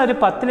 നിങ്ങളൊരു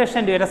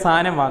 10,00,000 രൂപയുടെ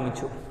സാധനം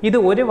വാങ്ങിച്ചു. ഇത്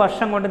ഒരു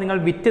വർഷം കൊണ്ട് നിങ്ങൾ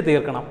വിറ്റ്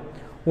തീർക്കണം.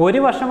 ഒരു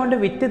വർഷം കൊണ്ട്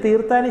വിറ്റ്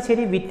തീർത്താലും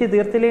ശരി, വിറ്റ്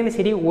തീർത്തില്ലെങ്കിലും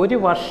ശരി, ഒരു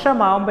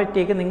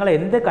വർഷമാകുമ്പോഴത്തേക്ക് നിങ്ങൾ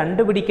എന്ത്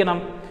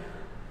കണ്ടുപിടിക്കണം?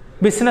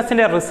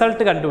 ബിസിനസ്സിൻ്റെ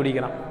റിസൾട്ട്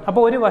കണ്ടുപിടിക്കണം.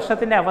 അപ്പോൾ ഒരു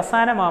വർഷത്തിൻ്റെ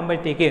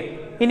അവസാനമാകുമ്പോഴത്തേക്ക്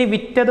ഇനി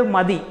വിറ്റത്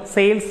മതി,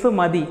 സെയിൽസ്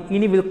മതി,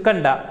 ഇനി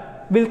വിൽക്കണ്ട,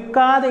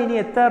 വിൽക്കാതെ ഇനി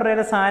എത്ര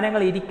രൂപയുടെ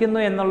സാധനങ്ങൾ ഇരിക്കുന്നു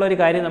എന്നുള്ളൊരു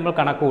കാര്യം നമ്മൾ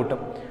കണക്ക് കൂട്ടും.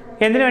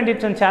 എന്തിനു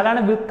വേണ്ടിയിട്ടെന്ന് വെച്ചാൽ അതാണ്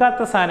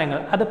വിൽക്കാത്ത സാധനങ്ങൾ,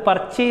 അത്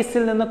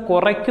പർച്ചേസിൽ നിന്ന്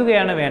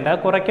കുറയ്ക്കുകയാണ് വേണ്ടത്.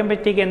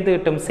 കുറയ്ക്കുമ്പോഴത്തേക്ക് എന്ത്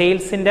കിട്ടും?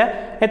 സെയിൽസിൻ്റെ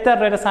എത്ര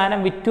രൂപയുടെ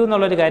സാധനം വിറ്റു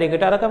എന്നുള്ളൊരു കാര്യം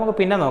കിട്ടും. അതൊക്കെ നമുക്ക്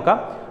പിന്നെ നോക്കാം.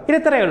 ഇത്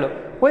ഇത്രയേ ഉള്ളൂ.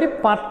 ഒരു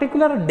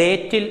പർട്ടിക്കുലർ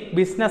ഡേറ്റിൽ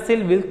ബിസിനസ്സിൽ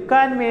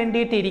വിൽക്കാൻ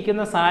വേണ്ടിയിട്ട്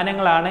ഇരിക്കുന്ന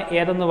സാധനങ്ങളാണ്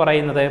ഏതെന്ന്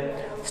പറയുന്നത്?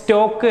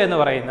 സ്റ്റോക്ക് എന്ന്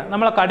പറയുന്നത്.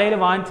 നമ്മൾ കടയിൽ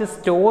വാങ്ങിച്ച്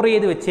സ്റ്റോർ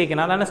ചെയ്ത്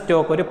വെച്ചേക്കണം, അതാണ്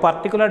സ്റ്റോക്ക്. ഒരു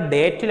പർട്ടിക്കുലർ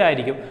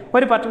ഡേറ്റിലായിരിക്കും.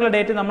 ഒരു പർട്ടിക്കുലർ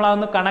ഡേറ്റ് നമ്മൾ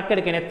അതൊന്ന്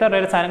കണക്കെടുക്കണം, എത്ര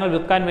രൂപയുടെ സാധനങ്ങൾ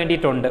വിൽക്കാൻ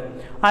വേണ്ടിയിട്ടുണ്ട്.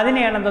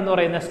 അതിനെയാണ് എന്തെന്ന്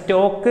പറയുന്നത്?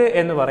 സ്റ്റോക്ക്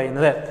എന്ന്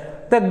പറയുന്നത്.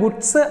 ദ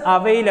ഗുഡ്സ്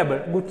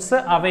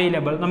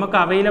അവൈലബിൾ നമുക്ക്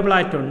അവൈലബിൾ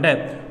ആയിട്ടുണ്ട്.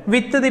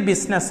 വിത്ത് ദി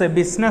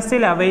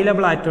ബിസിനസ്സിൽ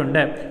അവൈലബിൾ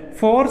ആയിട്ടുണ്ട്.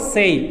 For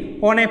sale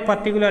on A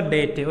particular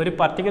date, ഒരു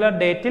പർട്ടിക്കുലർ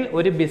ഡേറ്റിൽ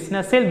ഒരു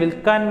ബിസിനസ്സിൽ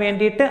വിൽക്കാൻ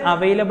വേണ്ടിയിട്ട്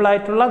അവൈലബിൾ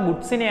ആയിട്ടുള്ള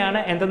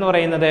ഗുഡ്സിനെയാണ് എന്തെന്ന്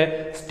പറയുന്നത്?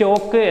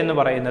 സ്റ്റോക്ക് എന്ന്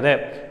പറയുന്നത്.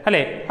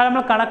 അല്ലേ? അത്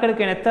നമ്മൾ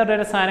കണക്കെടുക്കുകയാണ്, എത്ര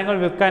രൂപയുടെ സാധനങ്ങൾ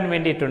വിൽക്കാൻ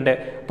വേണ്ടിയിട്ടുണ്ട്.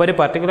 അപ്പോൾ ഒരു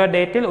പർട്ടിക്കുലർ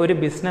ഡേറ്റിൽ ഒരു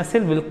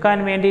ബിസിനസ്സിൽ വിൽക്കാൻ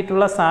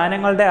വേണ്ടിയിട്ടുള്ള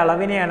സാധനങ്ങളുടെ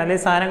അളവിനെയാണ്,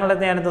 അല്ലെങ്കിൽ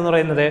സാധനങ്ങളുടെയാണ് എന്തെന്ന്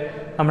പറയുന്നത്?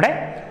 നമ്മുടെ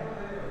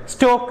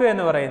സ്റ്റോക്ക്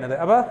എന്ന് പറയുന്നത്.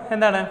 അപ്പോൾ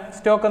എന്താണ്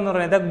സ്റ്റോക്ക് എന്ന്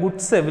പറയുന്നത്?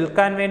 ഗുഡ്സ്,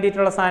 വിൽക്കാൻ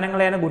വേണ്ടിയിട്ടുള്ള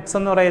സാധനങ്ങളെയാണ് ഗുഡ്സ്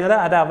എന്ന് പറയുന്നത്.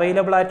 അത്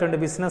അവൈലബിൾ ആയിട്ടുണ്ട്,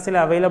 ബിസിനസ്സിൽ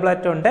അവൈലബിൾ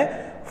ആയിട്ടുണ്ട്.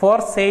 For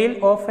sale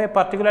of A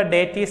particular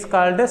date is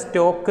called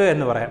stock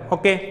എന്ന് പറയാം.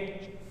 ഓക്കെ,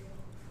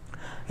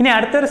 ഇനി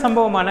അടുത്തൊരു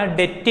സംഭവമാണ്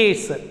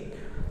ഡെറ്റേഴ്സ്.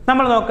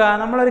 നമ്മൾ നോക്കുക,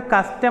 നമ്മളൊരു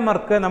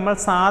കസ്റ്റമർക്ക് നമ്മൾ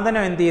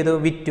സാധനം എന്ത് ചെയ്തു?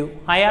 വിറ്റു.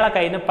 അയാളെ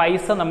കയ്യിൽ നിന്ന്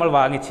പൈസ നമ്മൾ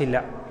വാങ്ങിച്ചില്ല.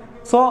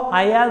 സോ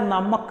അയാൾ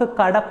നമുക്ക്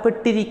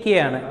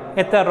കടപ്പെട്ടിരിക്കുകയാണ്.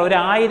 എത്ര രൂപ? ഒരു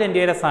 1000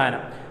 രൂപയുടെ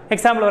സാധനം.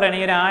 എക്സാമ്പിൾ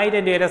പറയുകയാണെങ്കിൽ ഒരു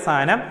 1000 രൂപയുടെ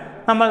സാധനം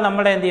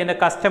നമ്മുടെ എന്ത് ചെയ്യുന്നത്?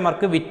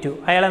 കസ്റ്റമർക്ക് വിറ്റു.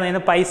 അയാളെ നിന്ന്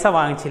പൈസ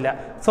വാങ്ങിച്ചില്ല.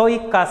 സോ ഈ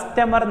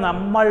കസ്റ്റമർ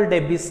നമ്മളുടെ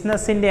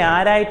ബിസിനസ്സിൻ്റെ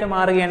ആരായിട്ട്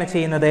മാറുകയാണ്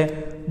ചെയ്യുന്നത്?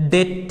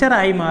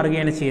 ഡെറ്ററായി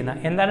മാറുകയാണ് ചെയ്യുന്നത്.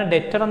 എന്താണ്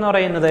ഡെറ്റർ എന്ന്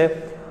പറയുന്നത്?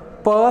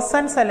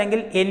 പേഴ്സൺസ് അല്ലെങ്കിൽ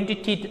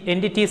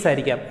എൻറ്റിറ്റീസ്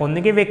ആയിരിക്കാം.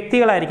 ഒന്നുകിൽ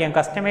വ്യക്തികളായിരിക്കാം,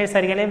 കസ്റ്റമേഴ്സ്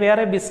ആയിരിക്കാം, അല്ലെങ്കിൽ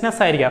വേറെ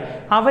ബിസിനസ് ആയിരിക്കാം.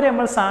 അവർ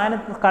നമ്മൾ സാധനം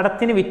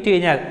കടത്തിന് വിറ്റ്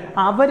കഴിഞ്ഞാൽ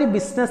അവർ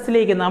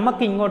ബിസിനസ്സിലേക്ക്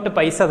നമുക്ക് ഇങ്ങോട്ട്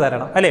പൈസ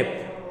തരണം. അല്ലേ?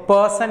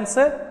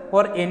 പേഴ്സൺസ്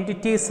ഓർ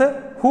എൻറ്റിറ്റീസ്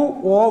ഹു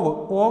ഓവ്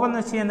എന്ന്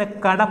വെച്ച് കഴിഞ്ഞാൽ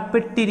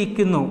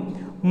കടപ്പെട്ടിരിക്കുന്നു.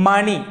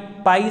 മണി,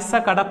 പൈസ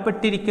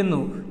കടപ്പെട്ടിരിക്കുന്നു.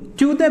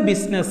 ടു ദ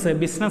ബിസിനസ്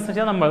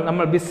വെച്ചാൽ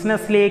നമ്മൾ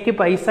ബിസിനസ്സിലേക്ക്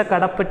പൈസ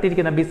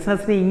കടപ്പെട്ടിരിക്കുന്ന,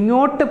 ബിസിനസ്സിന്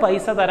ഇങ്ങോട്ട്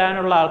പൈസ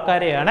തരാനുള്ള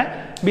ആൾക്കാരെയാണ്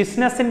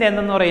ബിസിനസ്സിൻ്റെ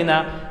എന്തെന്ന് പറയുന്ന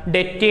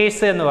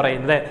ഡെറ്റേഴ്സ് എന്ന്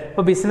പറയുന്നത്.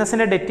 അപ്പോൾ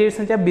ബിസിനസ്സിൻ്റെ ഡെറ്റേഴ്സ്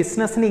എന്ന് വെച്ചാൽ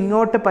ബിസിനസ്സിന്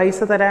ഇങ്ങോട്ട് പൈസ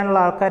തരാനുള്ള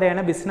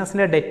ആൾക്കാരെയാണ്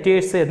ബിസിനസ്സിൻ്റെ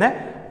ഡെറ്റേഴ്സ് എന്ന്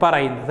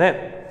പറയുന്നത്.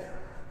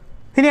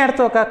 ഇനി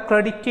അടുത്ത് നോക്കുക,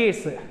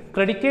 ക്രെഡിറ്റേഴ്സ്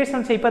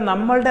എന്ന് വെച്ചാൽ ഇപ്പം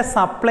നമ്മളുടെ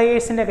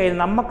സപ്ലയേഴ്സിൻ്റെ കയ്യിൽ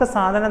നമുക്ക്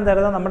സാധനം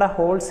തരുന്ന നമ്മുടെ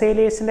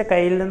ഹോൾസെയിലേഴ്സിൻ്റെ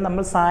കയ്യിൽ നിന്ന്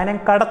നമ്മൾ സാധനം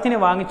കടത്തിന്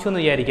വാങ്ങിച്ചു എന്ന്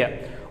വിചാരിക്കുക.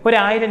 ഒരു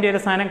 1000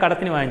 രൂപയുടെ സാധനം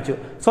കടത്തിന് വാങ്ങിച്ചു.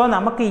 സോ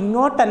നമുക്ക്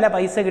ഇങ്ങോട്ടല്ല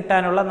പൈസ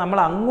കിട്ടാനുള്ള, നമ്മൾ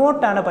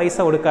അങ്ങോട്ടാണ് പൈസ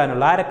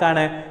കൊടുക്കാനുള്ള.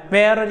 ആരൊക്കെയാണ്?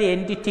 വേറൊരു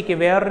എൻറ്റിറ്റിക്ക്,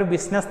 വേറൊരു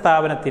ബിസിനസ്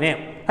സ്ഥാപനത്തിന്.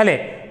 അല്ലേ?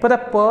 ഇപ്പോൾ the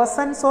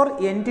persons or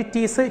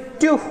entities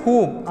to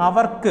whom,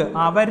 അവർക്ക്,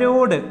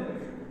 അവരോട്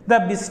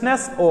ദ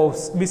ബിസിനസ്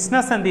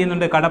എന്ത്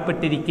ചെയ്യുന്നുണ്ട്?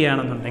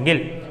 കടപ്പെട്ടിരിക്കുകയാണെന്നുണ്ടെങ്കിൽ.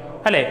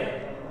 അല്ലേ?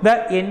 the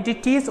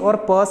entities or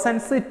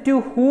persons to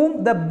whom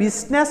the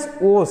business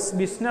owes,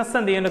 business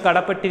എന്ത് ചെയ്യുന്നു?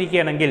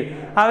 കടപ്പെട്ടിരിക്കുകയാണെങ്കിൽ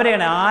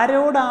അവരെയാണ്,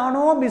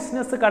 ആരോടാണോ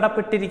ബിസിനസ്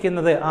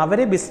കടപ്പെട്ടിരിക്കുന്നത്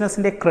അവരെ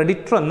ബിസിനസ്സിൻ്റെ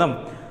ക്രെഡിറ്റർ എന്നും,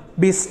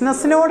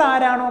 ബിസിനസ്സിനോട്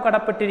ആരാണോ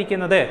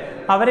കടപ്പെട്ടിരിക്കുന്നത്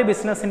അവരെ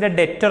ബിസിനസ്സിൻ്റെ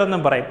ഡെറ്റർ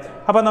എന്നും പറയും.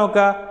 അപ്പോൾ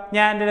നോക്കുക,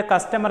 ഞാൻ എൻ്റെ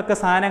കസ്റ്റമർക്ക്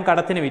സാധനം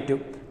കടത്തിന് വിറ്റു.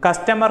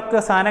 കസ്റ്റമർക്ക്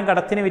സാധനം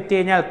കടത്തിന് വിറ്റ്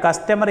കഴിഞ്ഞാൽ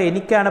കസ്റ്റമർ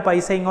എനിക്കാണ്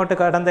പൈസ ഇങ്ങോട്ട്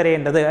കടം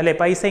തരേണ്ടത്. അല്ലേ?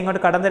 പൈസ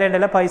ഇങ്ങോട്ട് കടം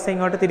തരേണ്ടല്ല, പൈസ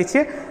ഇങ്ങോട്ട് തിരിച്ച്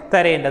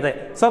തരേണ്ടത്.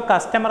 സോ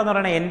കസ്റ്റമർ എന്ന്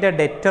പറയുന്നത് എൻ്റെ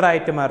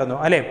ഡെറ്ററായിട്ട് മാറുന്നു.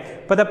 അല്ലേ?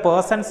 ഇപ്പോൾ the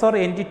persons or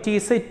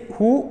entities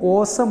who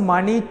hose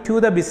money to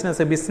the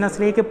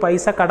ബിസിനസ്സിലേക്ക്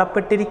പൈസ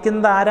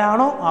കടപ്പെട്ടിരിക്കുന്നത്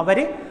ആരാണോ അവർ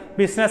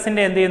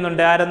ബിസിനസ്സിൻ്റെ എന്ത്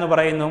ചെയ്യുന്നുണ്ട്? ആരെന്ന്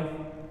പറയുന്നു?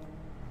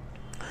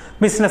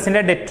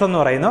 ബിസിനസ്സിൻ്റെ ഡെറ്റർ എന്ന്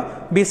പറയുന്നു.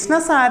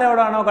 ബിസിനസ്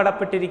ആരോടാണോ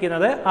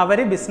കടപ്പെട്ടിരിക്കുന്നത് അവർ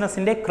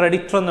ബിസിനസ്സിൻ്റെ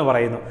ക്രെഡിറ്റർ എന്ന്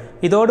പറയുന്നു.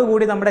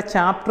 ഇതോടുകൂടി നമ്മുടെ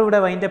ചാപ്റ്റർ ഇവിടെ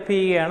വൈൻഡപ്പ്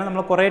ചെയ്യുകയാണ്.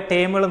 നമ്മൾ കുറേ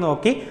ടേമുകൾ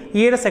നോക്കി.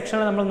 ഈ ഒരു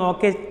സെക്ഷനിൽ നമ്മൾ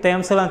നോക്കിയ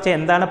ടേംസുകൾ എന്ന് വെച്ചാൽ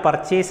എന്താണ്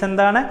പർച്ചേസ്,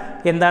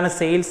 എന്താണ്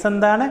സെയിൽസ്,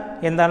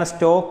 എന്താണ്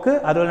സ്റ്റോക്ക്,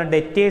 അതുപോലെ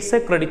ഡെറ്റേഴ്സ്,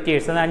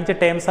 ക്രെഡിറ്റേഴ്സ് എന്ന 5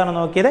 ടേംസാണ്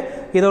നോക്കിയത്.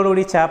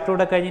 ഇതോടുകൂടി ചാപ്റ്റർ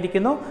ഇവിടെ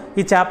കഴിഞ്ഞിരിക്കുന്നു.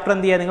 ഈ ചാപ്റ്റർ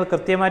എന്ത് ചെയ്യുക? നിങ്ങൾ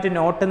കൃത്യമായിട്ട്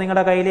നോട്ട്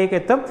നിങ്ങളുടെ കയ്യിലേക്ക്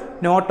എത്തും.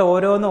 നോട്ട്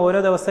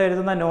ഓരോ ദിവസം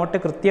എഴുതുന്ന നോട്ട്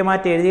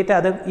കൃത്യമായിട്ട് എഴുതിയിട്ട്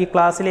അത് ഈ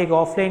ക്ലാസ്സിലേക്ക്,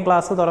 ഓഫ്ലൈൻ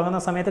ക്ലാസ്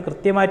തുടങ്ങുന്ന സമയത്ത്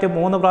കൃത്യമായിട്ട്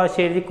 3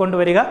 പ്രാവശ്യം എഴുതിക്കൊണ്ട്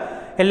വരിക.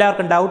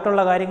 എല്ലാവർക്കും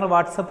ഡൗട്ടുള്ള കാര്യങ്ങൾ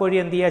വാട്സപ്പ് വഴി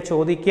എന്ത് ചെയ്യുക?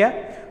 ചോദിക്കുക.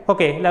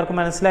 ഓക്കെ, എല്ലാവർക്കും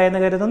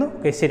മനസ്സിലായെന്ന് കരുതുന്നു.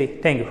 ഓക്കെ, ശരി,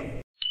 താങ്ക് യു.